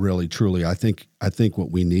reason that really, truly, I think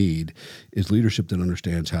what we need is leadership that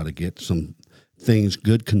understands how to get some things,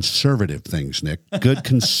 good conservative things, Nick, good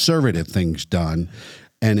conservative things done.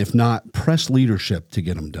 And if not, press leadership to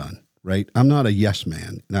get them done, right? I'm not a yes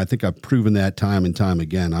man. And I think I've proven that time and time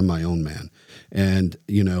again. I'm my own man. And,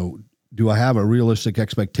 do I have a realistic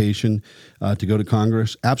expectation to go to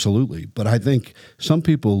Congress? Absolutely. But I think some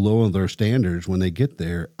people lower their standards when they get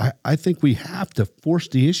there. I think we have to force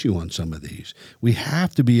the issue on some of these. We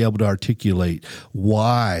have to be able to articulate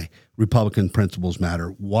why Republican principles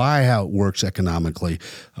matter, how it works economically.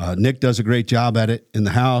 Nick does a great job at it in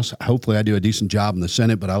the House. Hopefully I do a decent job in the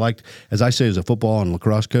Senate, but as I say as a football and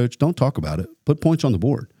lacrosse coach, don't talk about it. Put points on the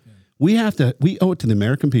board. Yeah. We owe it to the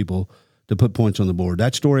American people to put points on the board.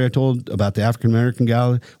 That story I told about the African-American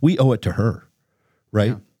gal, we owe it to her,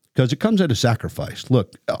 right? Because it comes at a sacrifice.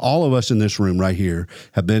 Look, all of us in this room right here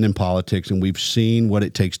have been in politics, and we've seen what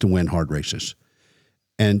it takes to win hard races.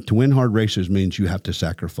 And to win hard races means you have to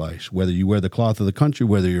sacrifice, whether you wear the cloth of the country,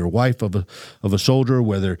 whether you're a wife of a soldier,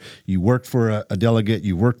 whether you worked for a delegate,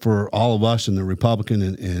 you worked for all of us in the Republican,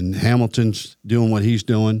 and Hamilton's doing what he's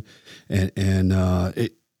doing.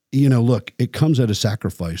 Look, it comes at a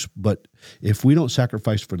sacrifice. But if we don't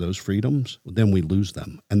sacrifice for those freedoms, then we lose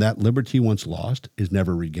them. And that liberty once lost is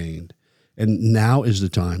never regained. And now is the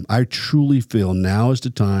time. I truly feel now is the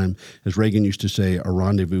time, as Reagan used to say, a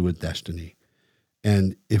rendezvous with destiny.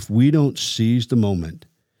 And if we don't seize the moment,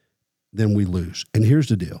 then we lose. And here's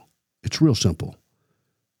the deal. It's real simple.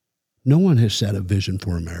 No one has set a vision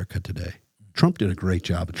for America today. Trump did a great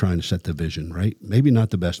job of trying to set the vision, right? Maybe not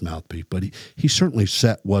the best mouthpiece, but he certainly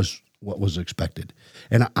set what was expected.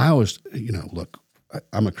 And I always, look,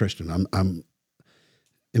 I'm a Christian. I'm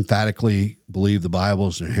emphatically believe the Bible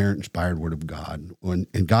is the inherent inspired word of God.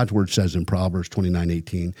 And God's word says in Proverbs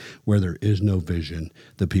 29:18, where there is no vision,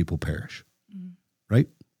 the people perish. Right?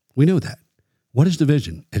 We know that. What is the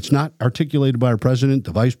vision? It's not articulated by our president,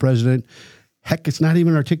 the vice president. Heck, it's not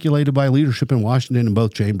even articulated by leadership in Washington in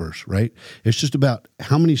both chambers, right? It's just about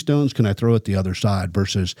how many stones can I throw at the other side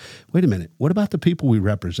versus, wait a minute, what about the people we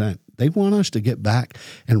represent? They want us to get back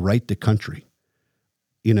and right the country.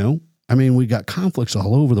 We got conflicts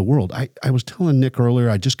all over the world. I was telling Nick earlier,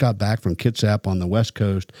 I just got back from Kitsap on the West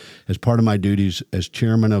Coast as part of my duties as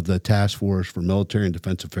chairman of the Task Force for Military and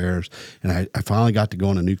Defense Affairs. And I finally got to go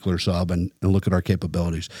on a nuclear sub and look at our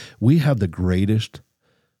capabilities. We have the greatest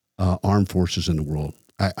armed forces in the world.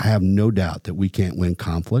 I have no doubt that we can't win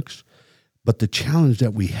conflicts, but the challenge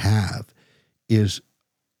that we have is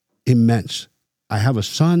immense. I have a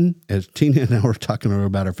son, as Tina and I were talking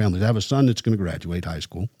about our families, I have a son that's going to graduate high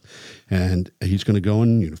school, and he's going to go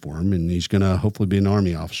in uniform, and he's going to hopefully be an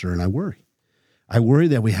Army officer, and I worry. I worry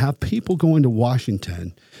that we have people going to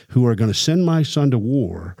Washington who are going to send my son to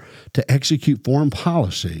war to execute foreign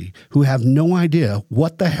policy who have no idea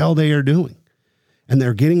what the hell they are doing. And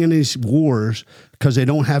they're getting in these wars because they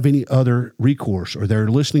don't have any other recourse, or they're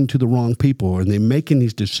listening to the wrong people, and they're making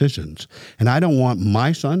these decisions. And I don't want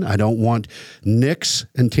my son, I don't want Nick's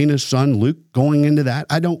and Tina's son, Luke, going into that.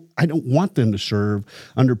 I don't want them to serve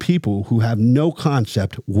under people who have no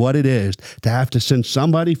concept what it is to have to send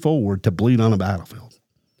somebody forward to bleed on a battlefield.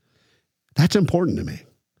 That's important to me.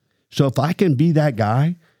 So if I can be that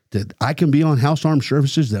guy, that I can be on House Armed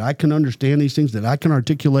Services, that I can understand these things, that I can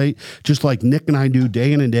articulate just like Nick and I do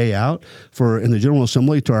day in and day out in the General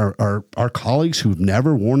Assembly to our colleagues who've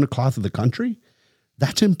never worn the cloth of the country,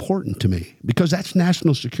 that's important to me because that's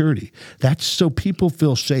national security. That's so people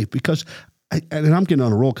feel safe because, and I'm getting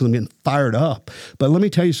on a roll because I'm getting fired up, but let me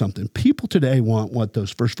tell you something. People today want what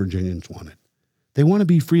those First Virginians wanted. They want to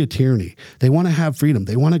be free of tyranny. They want to have freedom.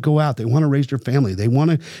 They want to go out. They want to raise their family. They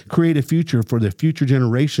want to create a future for the future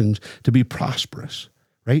generations to be prosperous,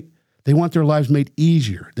 right? They want their lives made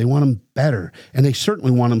easier. They want them better, and they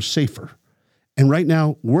certainly want them safer. And right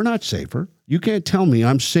now, we're not safer. You can't tell me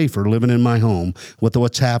I'm safer living in my home with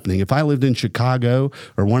what's happening. If I lived in Chicago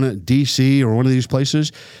or one of D.C. or one of these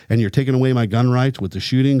places, and you're taking away my gun rights with the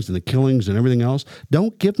shootings and the killings and everything else,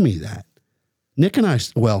 don't give me that. Nick and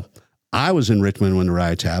I was in Richmond when the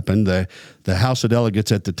riots happened. The House of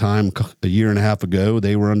Delegates at the time, a year and a half ago,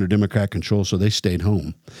 they were under Democrat control, so they stayed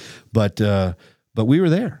home. But we were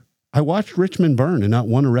there. I watched Richmond burn and not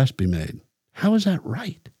one arrest be made. How is that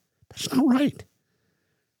right? That's not right.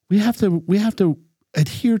 We have to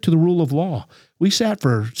adhere to the rule of law. We sat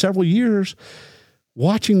for several years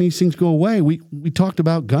watching these things go away. We talked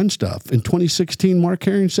about gun stuff. In 2016, Mark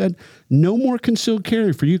Herring said, no more concealed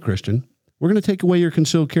carry for you, Christian. We're going to take away your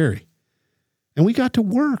concealed carry. And we got to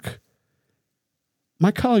work.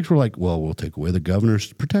 My colleagues were like, well, we'll take away the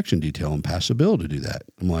governor's protection detail and pass a bill to do that.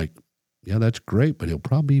 I'm like, yeah, that's great, but he'll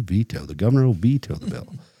probably veto. The governor will veto the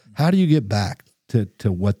bill. How do you get back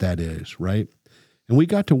to what that is, right? And we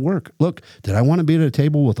got to work. Look, did I want to be at a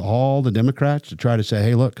table with all the Democrats to try to say,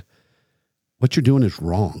 hey, look, what you're doing is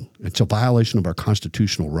wrong. It's a violation of our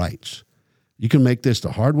constitutional rights. You can make this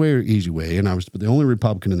the hard way or easy way. And I was the only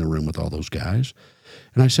Republican in the room with all those guys.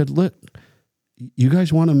 And I said, look, you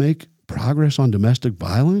guys want to make progress on domestic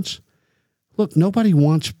violence? Look, nobody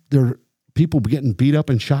wants their people getting beat up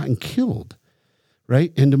and shot and killed,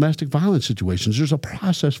 right? In domestic violence situations, there's a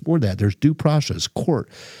process for that. There's due process, court,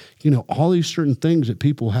 all these certain things that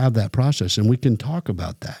people have that process, and we can talk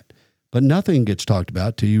about that. But nothing gets talked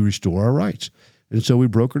about till you restore our rights. And so we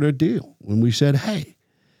brokered a deal when we said, hey,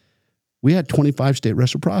 we had 25 state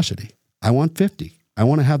reciprocity. I want 50. I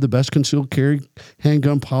want to have the best concealed carry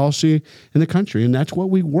handgun policy in the country, and that's what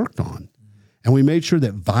we worked on. And we made sure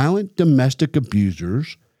that violent domestic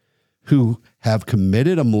abusers who have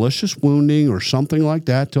committed a malicious wounding or something like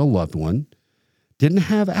that to a loved one didn't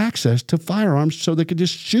have access to firearms so they could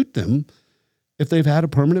just shoot them if they've had a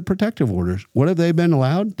permanent protective order. What have they been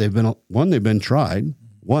allowed? They've been tried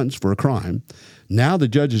once for a crime. Now the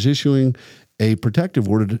judge is issuing a protective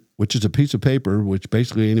order, which is a piece of paper, which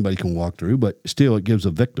basically anybody can walk through, but still it gives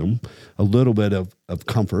a victim a little bit of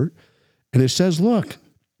comfort. And it says, look,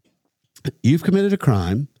 you've committed a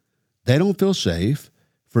crime. They don't feel safe.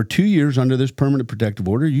 for 2 years under this permanent protective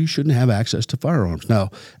order, you shouldn't have access to firearms. Now,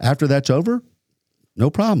 after that's over, no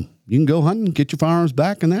problem. You can go hunting, get your firearms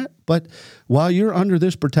back and that. But while you're under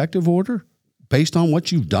this protective order, based on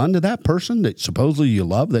what you've done to that person that supposedly you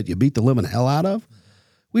love, that you beat the living hell out of,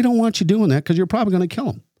 we don't want you doing that because you're probably going to kill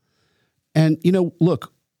them. And,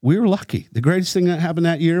 look, we were lucky. The greatest thing that happened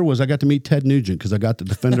that year was I got to meet Ted Nugent because I got the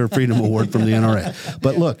Defender of Freedom Award from the NRA.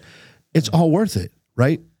 But look, it's all worth it,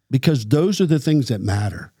 right? Because those are the things that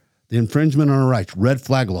matter. The infringement on our rights, red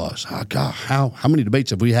flag laws. Oh, God, how many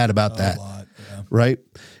debates have we had about that? A lot, yeah. Right?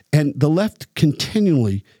 And the left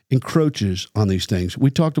continually encroaches on these things. We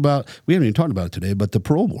haven't even talked about it today, but the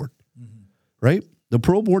parole board, right? The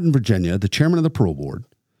parole board in Virginia, the chairman of the parole board,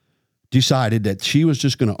 decided that she was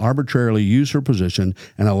just going to arbitrarily use her position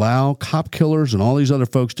and allow cop killers and all these other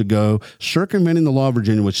folks to go, circumventing the law of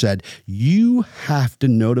Virginia, which said you have to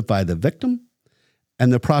notify the victim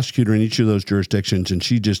and the prosecutor in each of those jurisdictions. And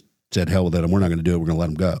she just said, hell with it, and we're not going to do it. We're going to let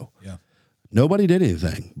them go. Yeah. Nobody did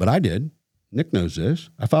anything, but I did. Nick knows this.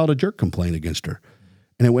 I filed a jerk complaint against her.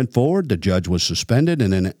 And it went forward. The judge was suspended.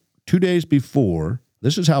 And then 2 days before,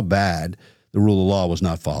 this is how bad the rule of law was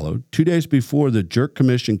not followed. 2 days before the Jerk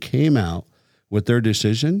Commission came out with their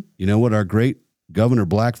decision, you know what our great Governor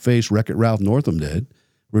Blackface Wreck-It Ralph Northam did?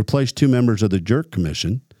 Replaced 2 members of the Jerk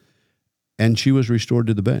Commission, and she was restored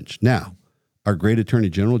to the bench. Now, our great Attorney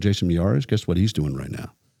General, Jason Miyares, guess what he's doing right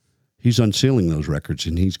now? He's unsealing those records,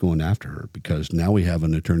 and he's going after her because now we have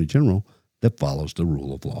an Attorney General that follows the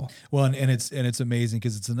rule of law. Well, and it's amazing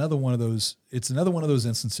because it's another one of those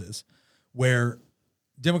instances where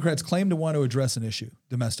Democrats claim to want to address an issue,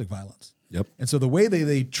 domestic violence. Yep. And so the way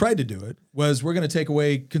they tried to do it was we're going to take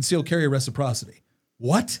away concealed carry reciprocity.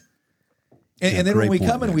 What? And then when we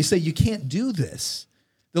come in and we say you can't do this,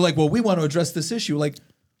 they're like, well, we want to address this issue. Like,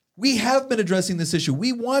 we have been addressing this issue.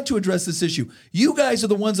 We want to address this issue. You guys are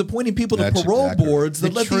the ones appointing people to parole boards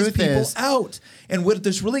that let these people out. And what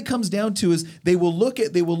this really comes down to is they will look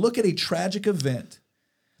at a tragic event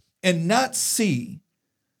and not see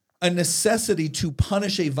a necessity to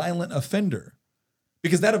punish a violent offender.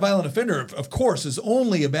 Because that a violent offender, of course, is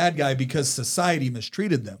only a bad guy because society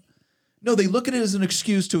mistreated them. No, they look at it as an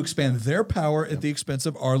excuse to expand their power at the expense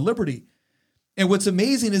of our liberty. And what's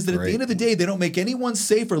amazing is that at the end of the day, they don't make anyone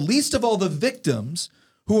safer, least of all the victims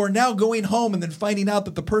who are now going home and then finding out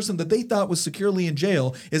that the person that they thought was securely in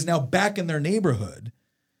jail is now back in their neighborhood.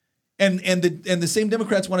 And the same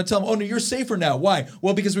Democrats want to tell them, oh, no, you're safer now. Why?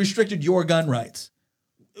 Well, because we restricted your gun rights.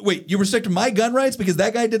 Wait, you restricted my gun rights because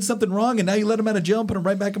that guy did something wrong and now you let him out of jail and put him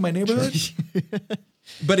right back in my neighborhood?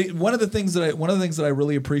 But one of the things that I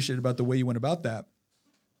really appreciated about the way you went about that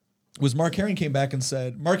was Mark Herring came back and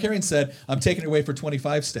said, I'm taking it away for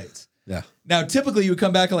 25 states. Yeah. Now, typically you would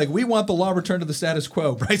come back and like, we want the law returned to the status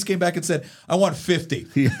quo. Bryce came back and said, I want 50.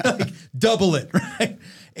 Yeah. Like, double it, right?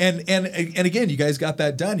 And again, you guys got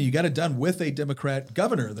that done. You got it done with a Democrat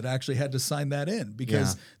governor that actually had to sign that in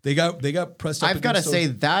because they got pressed up. I've got to say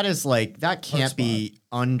that is like, that can't be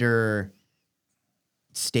understated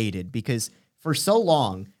because for so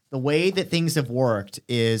long, the way that things have worked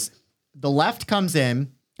is the left comes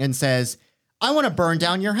in and says, I want to burn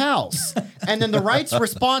down your house. And then the right's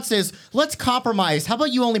response is, let's compromise. How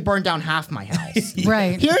about you only burn down half my house?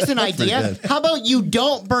 Right. Here's an idea. How about you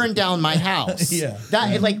don't burn down my house? Yeah.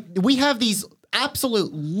 Like we have these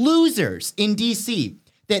absolute losers in DC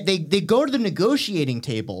that they go to the negotiating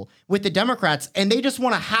table with the Democrats and they just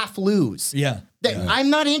want to half lose. Yeah. I'm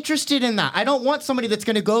not interested in that. I don't want somebody that's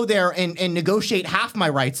going to go there and negotiate half my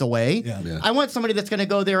rights away. Yeah. Yeah. I want somebody that's going to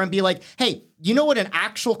go there and be like, hey, you know what an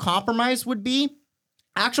actual compromise would be?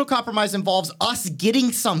 Actual compromise involves us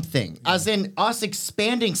getting something, as in us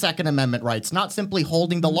expanding Second Amendment rights, not simply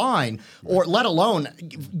holding the line or let alone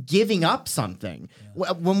giving up something.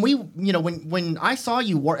 Yeah. When I saw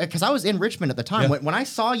you work, because I was in Richmond at the time, when I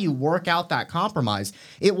saw you work out that compromise,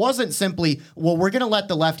 it wasn't simply, well, we're going to let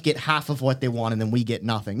the left get half of what they want and then we get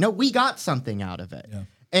nothing. No, we got something out of it. Yeah.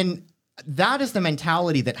 And that is the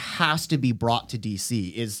mentality that has to be brought to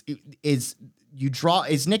DC is you draw,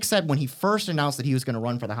 as Nick said, when he first announced that he was going to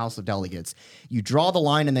run for the House of Delegates, you draw the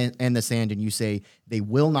line in the sand and you say, they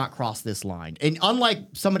will not cross this line. And unlike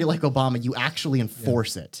somebody like Obama, you actually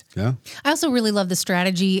enforce it. Yeah. I also really love the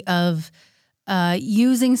strategy of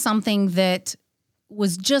using something that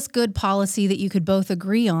was just good policy that you could both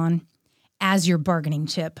agree on as your bargaining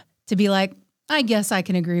chip to be like, I guess I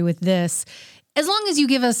can agree with this as long as you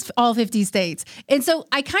give us all 50 states. And so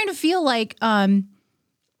I kind of feel like,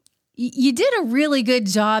 you did a really good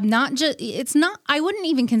job. I wouldn't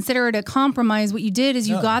even consider it a compromise. What you did is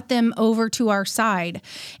you got them over to our side.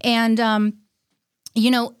 And,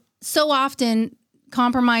 so often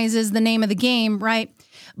compromise is the name of the game, right?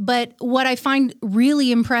 But what I find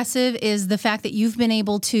really impressive is the fact that you've been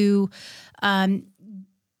able to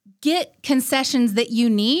get concessions that you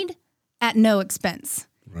need at no expense.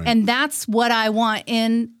 Right. And that's what I want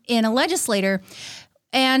in a legislator.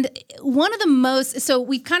 And one of the most, so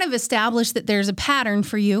we've kind of established that there's a pattern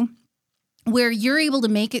for you where you're able to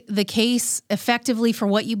make the case effectively for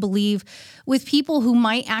what you believe with people who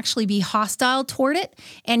might actually be hostile toward it,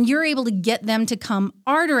 and you're able to get them to come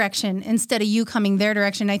our direction instead of you coming their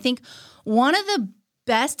direction. I think one of the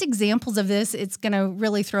best examples of this, it's going to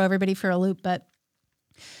really throw everybody for a loop, but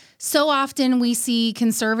so often we see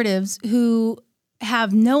conservatives who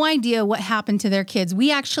have no idea what happened to their kids.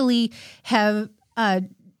 We actually have,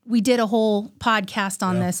 we did a whole podcast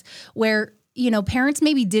on this where, you know, parents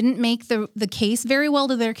maybe didn't make the case very well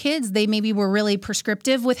to their kids. They maybe were really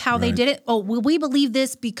prescriptive with how they did it. Oh, well, we believe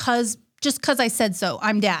this because I said so.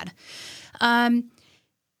 I'm dad.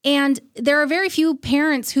 And there are very few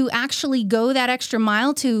parents who actually go that extra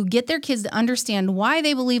mile to get their kids to understand why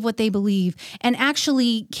they believe what they believe and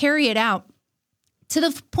actually carry it out to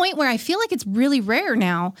the point where I feel like it's really rare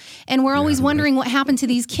now. And we're always wondering what happened to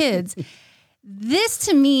these kids. This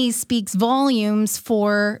to me speaks volumes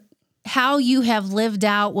for how you have lived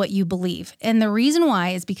out what you believe. And the reason why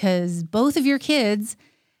is because both of your kids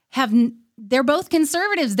they're both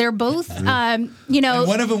conservatives. They're both, you know. And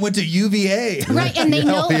one of them went to UVA. Right. And they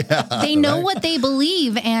know what they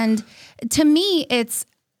believe. And to me,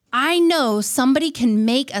 I know somebody can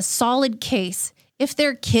make a solid case if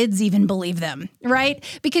their kids even believe them, right?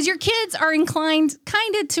 Because your kids are inclined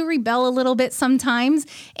kind of to rebel a little bit sometimes.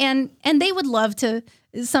 And they would love to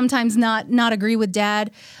sometimes not agree with dad.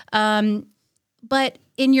 But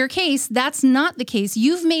in your case, that's not the case.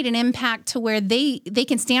 You've made an impact to where they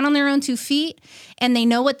can stand on their own 2 feet and they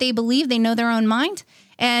know what they believe. They know their own mind.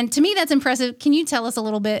 And to me, that's impressive. Can you tell us a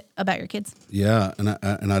little bit about your kids? Yeah,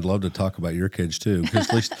 and I'd love to talk about your kids too,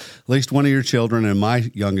 because at least one of your children and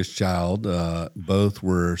my youngest child both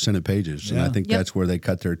were Senate pages, and I think that's where they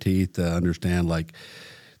cut their teeth to understand, like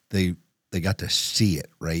they got to see it,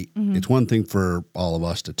 right? Mm-hmm. It's one thing for all of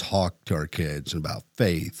us to talk to our kids about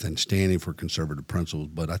faith and standing for conservative principles,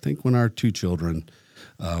 but I think when our 2 children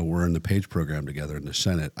were in the Page program together in the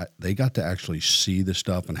Senate, they got to actually see the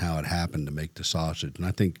stuff and how it happened to make the sausage. And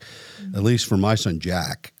I think, at least for my son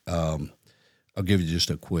Jack, I'll give you just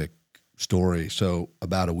a quick story. So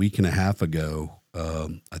about a week and a half ago,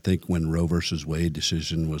 I think when Roe versus Wade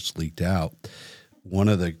decision was leaked out, one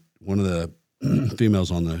of the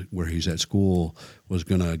females where he's at school was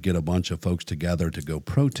going to get a bunch of folks together to go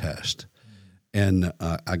protest. And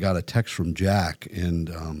I got a text from Jack,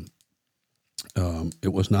 and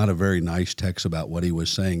it was not a very nice text about what he was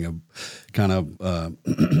saying, kind of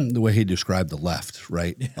the way he described the left,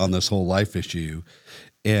 right, on this whole life issue.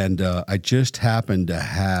 And I just happened to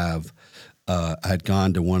have I had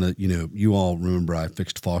gone to one of, you all remember I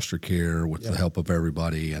fixed foster care with the help of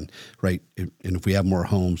everybody. And and if we have more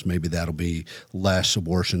homes, maybe that'll be less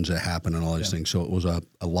abortions that happen and all these things. So it was a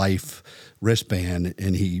life wristband.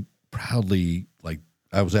 And he proudly,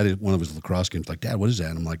 I was at one of his lacrosse games, like, Dad, what is that?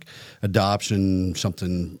 And I'm like, adoption,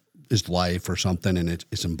 something is life or something. And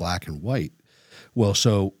it's in black and white. Well,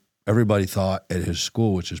 so everybody thought at his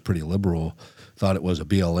school, which is pretty liberal, thought it was a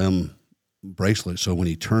BLM bracelet. So when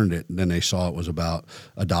he turned it, and then they saw it was about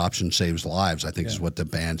adoption saves lives, I think is what the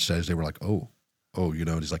band says. They were like, oh,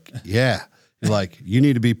 and he's like, yeah. He's like, you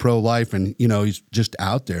need to be pro-life, and, he's just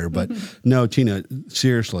out there. But no, Tina,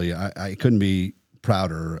 seriously, I couldn't be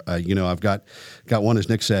prouder. I've got one, as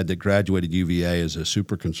Nick said, that graduated UVA as a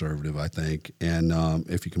super conservative, I think. And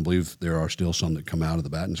if you can believe, there are still some that come out of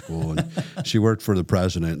the Batten School. And she worked for the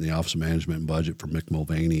president in the Office of Management and Budget for Mick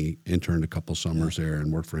Mulvaney, interned a couple summers there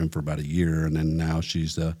and worked for him for about a year. And then now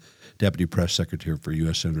she's the deputy press secretary for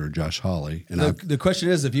U.S. Senator Josh Hawley. And the question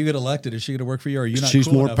is, if you get elected, is she going to work for you, or are you not she's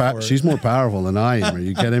cool more enough for it? She's more powerful than I am. Are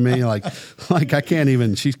you kidding me? Like I can't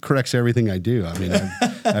even. She corrects everything I do. I mean,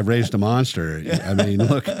 I've raised a monster. I mean,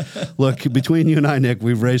 look. Between you and I, Nick,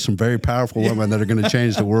 we've raised some very powerful women that are going to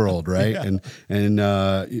change the world, right? Yeah. And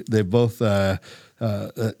they've both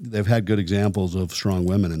they've had good examples of strong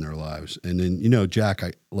women in their lives. And then Jack,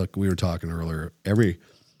 we were talking earlier. Every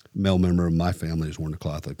male member of my family is born in the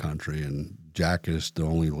Catholic country, and Jack is the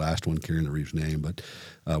only last one carrying the Reeves name, but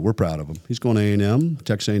we're proud of him. He's going to A&M,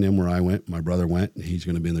 Texas A&M, where I went. My brother went, and he's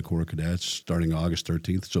going to be in the Corps of Cadets starting August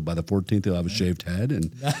 13th. So by the 14th, he'll have a shaved head,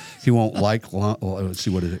 and he won't let's see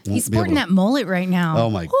what it is. He's sporting that mullet right now. Oh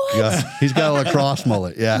my God, he's got a lacrosse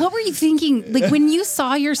mullet. Yeah. What were you thinking? Like when you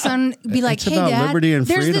saw your son be like, It's "Hey, about Dad, liberty and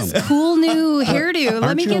there's freedom." this cool new hairdo. Let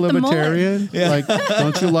Aren't me you get a the mullet." libertarian? Like,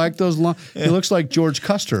 don't you like those long? He looks like George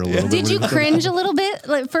Custer a little bit. Did you cringe a little bit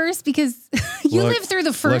at first because you Look, lived through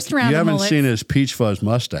the first round? You of haven't mullets. seen his peach fuzz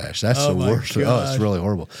mustache. That's the my worst. Oh, gosh. it's really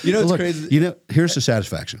horrible. You know what's Look, crazy? Here's the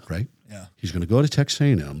satisfaction, right? Yeah. He's going to go to Texas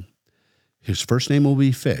A&M. His first name will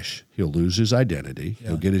be Fish. He'll lose his identity.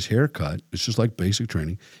 He'll get his hair cut. It's just like basic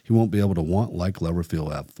training. He won't be able to want, like, love, or feel.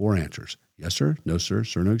 Have 4 answers. Yes, sir. No, sir.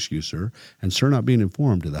 Sir, no excuse, sir. And sir, not being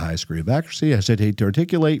informed to the highest degree of accuracy. I hesitate to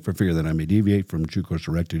articulate for fear that I may deviate from true course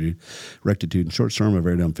of rectitude and short term of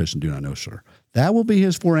very dumb fish and do not know, sir. That will be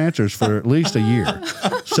his 4 answers for at least a year.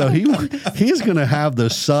 So he's going to have the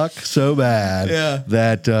suck so bad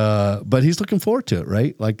that, but he's looking forward to it,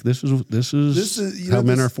 right? Like this is how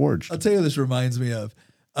men are forged. I'll tell you what this reminds me of.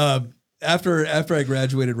 After I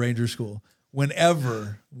graduated Ranger School,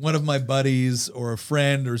 whenever one of my buddies or a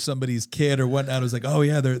friend or somebody's kid or whatnot was like, "Oh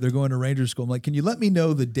yeah, they're going to Ranger School," I'm like, "Can you let me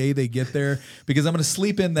know the day they get there? Because I'm going to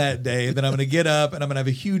sleep in that day. Then I'm going to get up and I'm going to have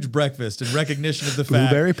a huge breakfast in recognition of the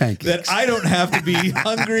fact Blueberry pancakes. that I don't have to be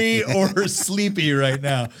hungry or sleepy right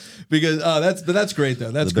now." Because that's great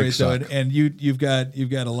though. That's The big great though, suck. and you've got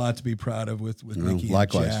a lot to be proud of with Mickey and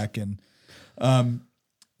likewise. Jack and.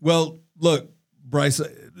 Well, look, Bryce,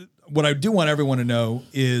 what I do want everyone to know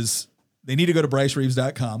is they need to go to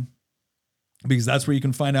brycereeves.com because that's where you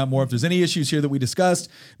can find out more. If there's any issues here that we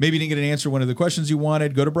discussed, maybe you didn't get an answer to one of the questions you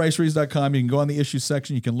wanted, go to brycereeves.com. You can go on the issues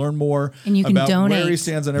section. You can learn more And you can about where he donate.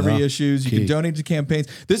 stands on every issues. You can donate to campaigns.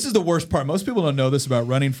 This is the worst part. Most people don't know this about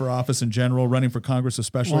running for office in general, running for Congress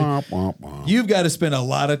especially. You've got to spend a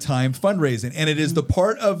lot of time fundraising, and it is the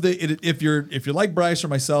part of if you're like Bryce or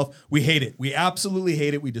myself, we hate it. We absolutely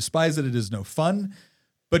hate it. We despise it. It is no fun,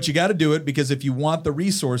 but you got to do it because if you want the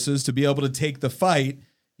resources to be able to take the fight,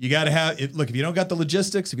 you got to have it. Look, if you don't got the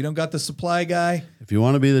logistics, if you don't got the supply guy, If you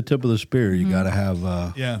want to be the tip of the spear, you got to have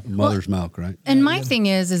mother's milk, right? And my thing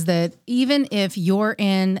is that even if you're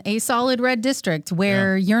in a solid red district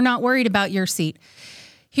where you're not worried about your seat,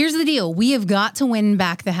 here's the deal. We have got to win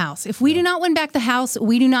back the House. If we do not win back the House,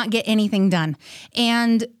 we do not get anything done.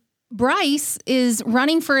 And Bryce is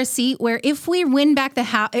running for a seat where if we win back the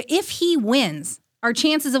House, if he wins, our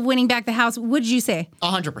chances of winning back the House, would you say?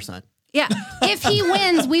 100%. Yeah. If he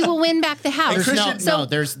wins, we will win back the House.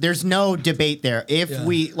 There's no debate there. If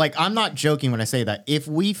we, like, I'm not joking when I say that. If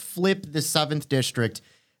we flip the 7th district,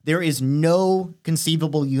 there is no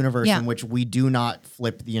conceivable universe in which we do not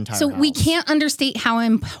flip the entire House. We can't understate how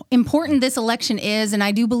important this election is, and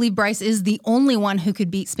I do believe Bryce is the only one who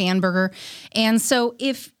could beat Spanberger. And so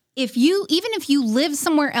if you, even if you live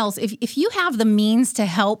somewhere else, if you have the means to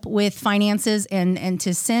help with finances and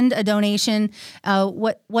to send a donation,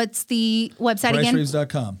 what's the website again?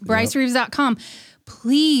 brycereeves.com. brycereeves.com.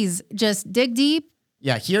 Please just dig deep.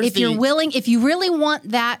 Yeah, If you're willing, if you really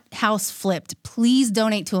want that house flipped, please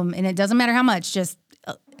donate to him. And it doesn't matter how much, just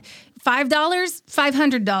 $5,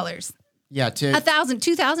 $500, yeah, to $1,000,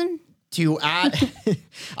 $2,000. to add,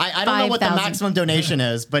 I don't know what the 5,000. maximum donation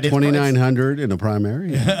is, but it's 2,900 in a primary.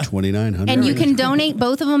 2,900. And you can donate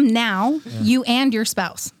both of them now, you and your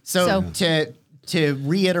spouse. So to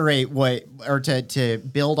reiterate to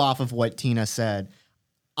build off of what Tina said,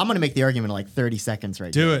 I'm going to make the argument in like 30 seconds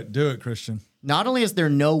right now. Do it, Christian. Not only is there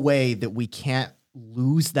no way that we can't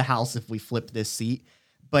lose the House if we flip this seat,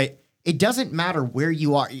 but it doesn't matter where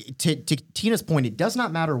you are. To Tina's point, it does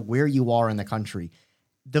not matter where you are in the country.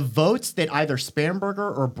 The votes that either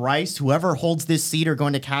Spanberger or Bryce, whoever holds this seat, are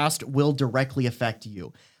going to cast will directly affect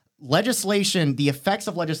you. Legislation, the effects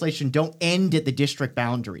of legislation don't end at the district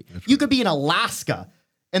boundary. You could be in Alaska,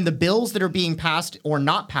 and the bills that are being passed or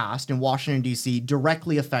not passed in Washington, D.C.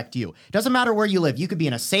 directly affect you. Doesn't matter where you live. You could be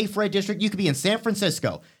in a safe red district. You could be in San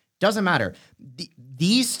Francisco. Doesn't matter.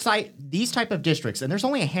 These type of districts, and there's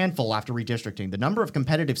only a handful after redistricting, the number of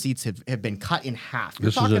competitive seats have been cut in half.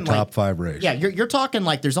 This is a top 5 race. Yeah, you're talking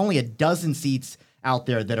like there's only a dozen seats out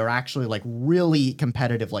there that are actually like really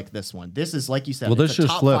competitive like this one. This is, like you said, Well, it's this a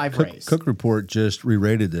just top flipped. 5 race. Cook Report just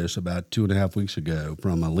re-rated this about 2.5 weeks ago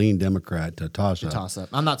from a lean Democrat to toss-up. Toss-up.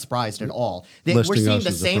 I'm not surprised at all. We're Listing seeing us the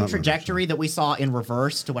as the same front runners. trajectory that we saw in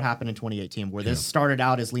reverse to what happened in 2018, where this started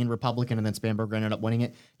out as lean Republican and then Spanberger ended up winning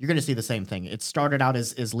it. You're going to see the same thing. It started out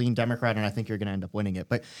as lean Democrat, and I think you're going to end up winning it.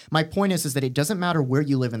 But my point is that it doesn't matter where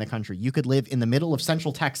you live in the country. You could live in the middle of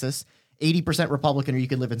central Texas 80% Republican, or you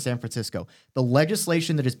could live in San Francisco. The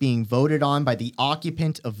legislation that is being voted on by the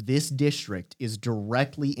occupant of this district is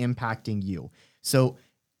directly impacting you. So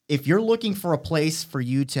if you're looking for a place for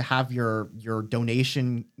you to have your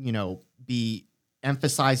donation, be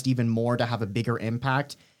emphasized even more to have a bigger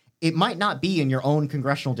impact, it might not be in your own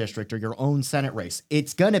congressional district or your own Senate race.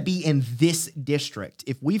 It's going to be in this district.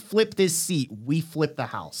 If we flip this seat, we flip the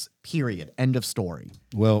House, period. End of story.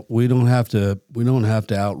 Well, we don't have to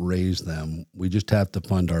outraise them. We just have to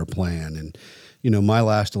fund our plan. And, my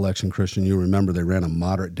last election, Christian, you remember they ran a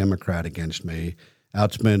moderate Democrat against me,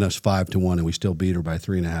 outspent us 5-1, and we still beat her by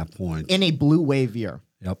 3.5 points. In a blue wave year.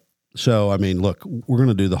 Yep. So, look, we're going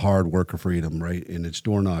to do the hard work of freedom, right? And it's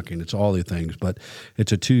door knocking, it's all the things, but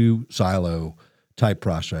it's a 2-silo type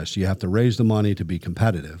process. You have to raise the money to be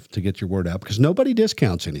competitive, to get your word out, because nobody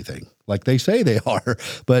discounts anything like they say they are.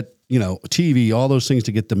 But, TV, all those things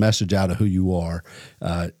to get the message out of who you are,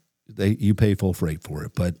 you pay full freight for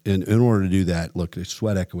it. But in order to do that, look, it's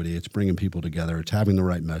sweat equity. It's bringing people together. It's having the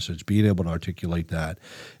right message, being able to articulate that.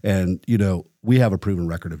 And, we have a proven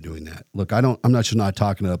record of doing that. Look, I'm not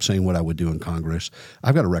talking it up saying what I would do in Congress.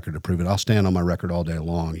 I've got a record to prove it. I'll stand on my record all day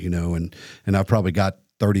long, and I've probably got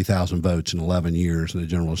 30,000 votes in 11 years in the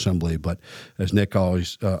General Assembly. But as Nick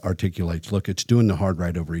always articulates, look, it's doing the hard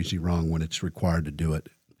right over easy wrong when it's required to do it.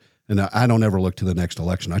 And I don't ever look to the next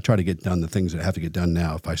election. I try to get done the things that have to get done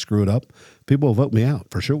now. If I screw it up, people will vote me out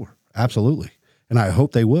for sure. Absolutely. And I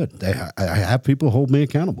hope they would. I have people hold me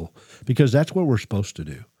accountable, because that's what we're supposed to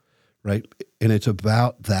do, right? And it's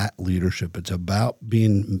about that leadership. It's about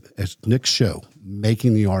being, as Nick's show,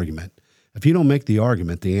 making the argument. If you don't make the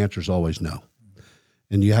argument, the answer is always no.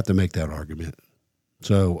 And you have to make that argument.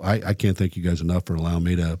 So I can't thank you guys enough for allowing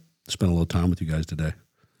me to spend a little time with you guys today.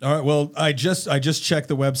 All right. Well, I just checked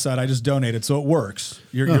the website. I just donated, so it works.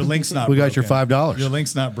 Your link's not. We broken. got your $5. Your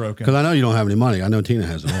link's not broken. Because I know you don't have any money. I know Tina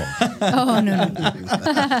has it all. Oh no.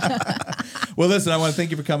 Well, listen. I want to thank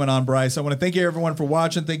you for coming on, Bryce. I want to thank you everyone for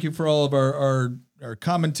watching. Thank you for all of our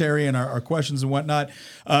commentary and our questions and whatnot.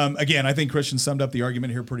 Again, I think Christian summed up the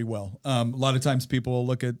argument here pretty well. A lot of times people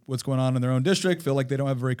look at what's going on in their own district, feel like they don't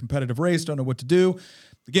have a very competitive race, don't know what to do.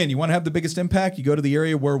 Again, you want to have the biggest impact, you go to the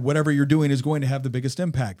area where whatever you're doing is going to have the biggest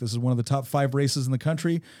impact. This is one of the top 5 races in the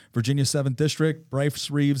country, Virginia 7th District,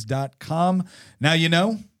 BryceReeves.com. Now you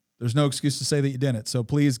know. There's no excuse to say that you didn't. So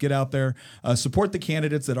please get out there, support the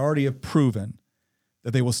candidates that already have proven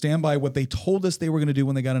that they will stand by what they told us they were going to do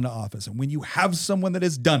when they got into office. And when you have someone that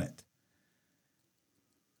has done it,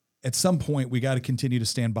 at some point we got to continue to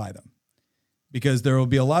stand by them, because there will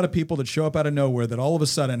be a lot of people that show up out of nowhere that all of a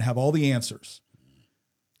sudden have all the answers.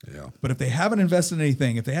 Yeah. But if they haven't invested in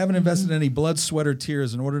anything, if they haven't invested in any blood, sweat, or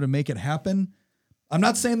tears in order to make it happen, I'm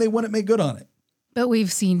not saying they wouldn't make good on it. But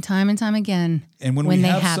we've seen time and time again And when they we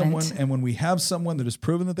have haven't. someone, and when we have someone that has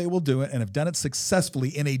proven that they will do it and have done it successfully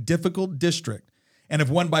in a difficult district and have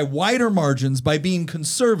won by wider margins by being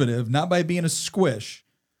conservative, not by being a squish,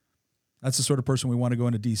 that's the sort of person we want to go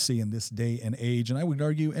into D.C. in this day and age, and I would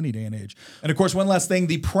argue any day and age. And, of course, one last thing.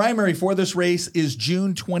 The primary for this race is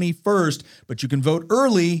June 21st, but you can vote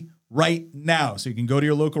early right now. So you can go to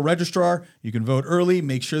your local registrar. You can vote early.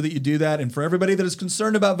 Make sure that you do that. And for everybody that is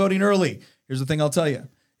concerned about voting early, here's the thing I'll tell you.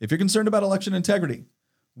 If you're concerned about election integrity,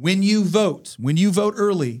 when you vote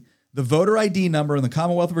early, the voter ID number in the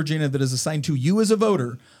Commonwealth of Virginia that is assigned to you as a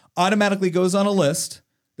voter automatically goes on a list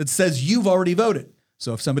that says you've already voted.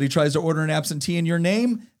 So if somebody tries to order an absentee in your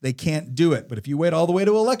name, they can't do it. But if you wait all the way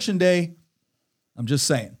to Election Day, I'm just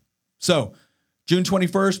saying. So June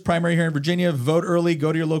 21st, primary here in Virginia, vote early,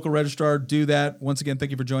 go to your local registrar, do that. Once again, thank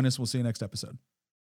you for joining us. We'll see you next episode.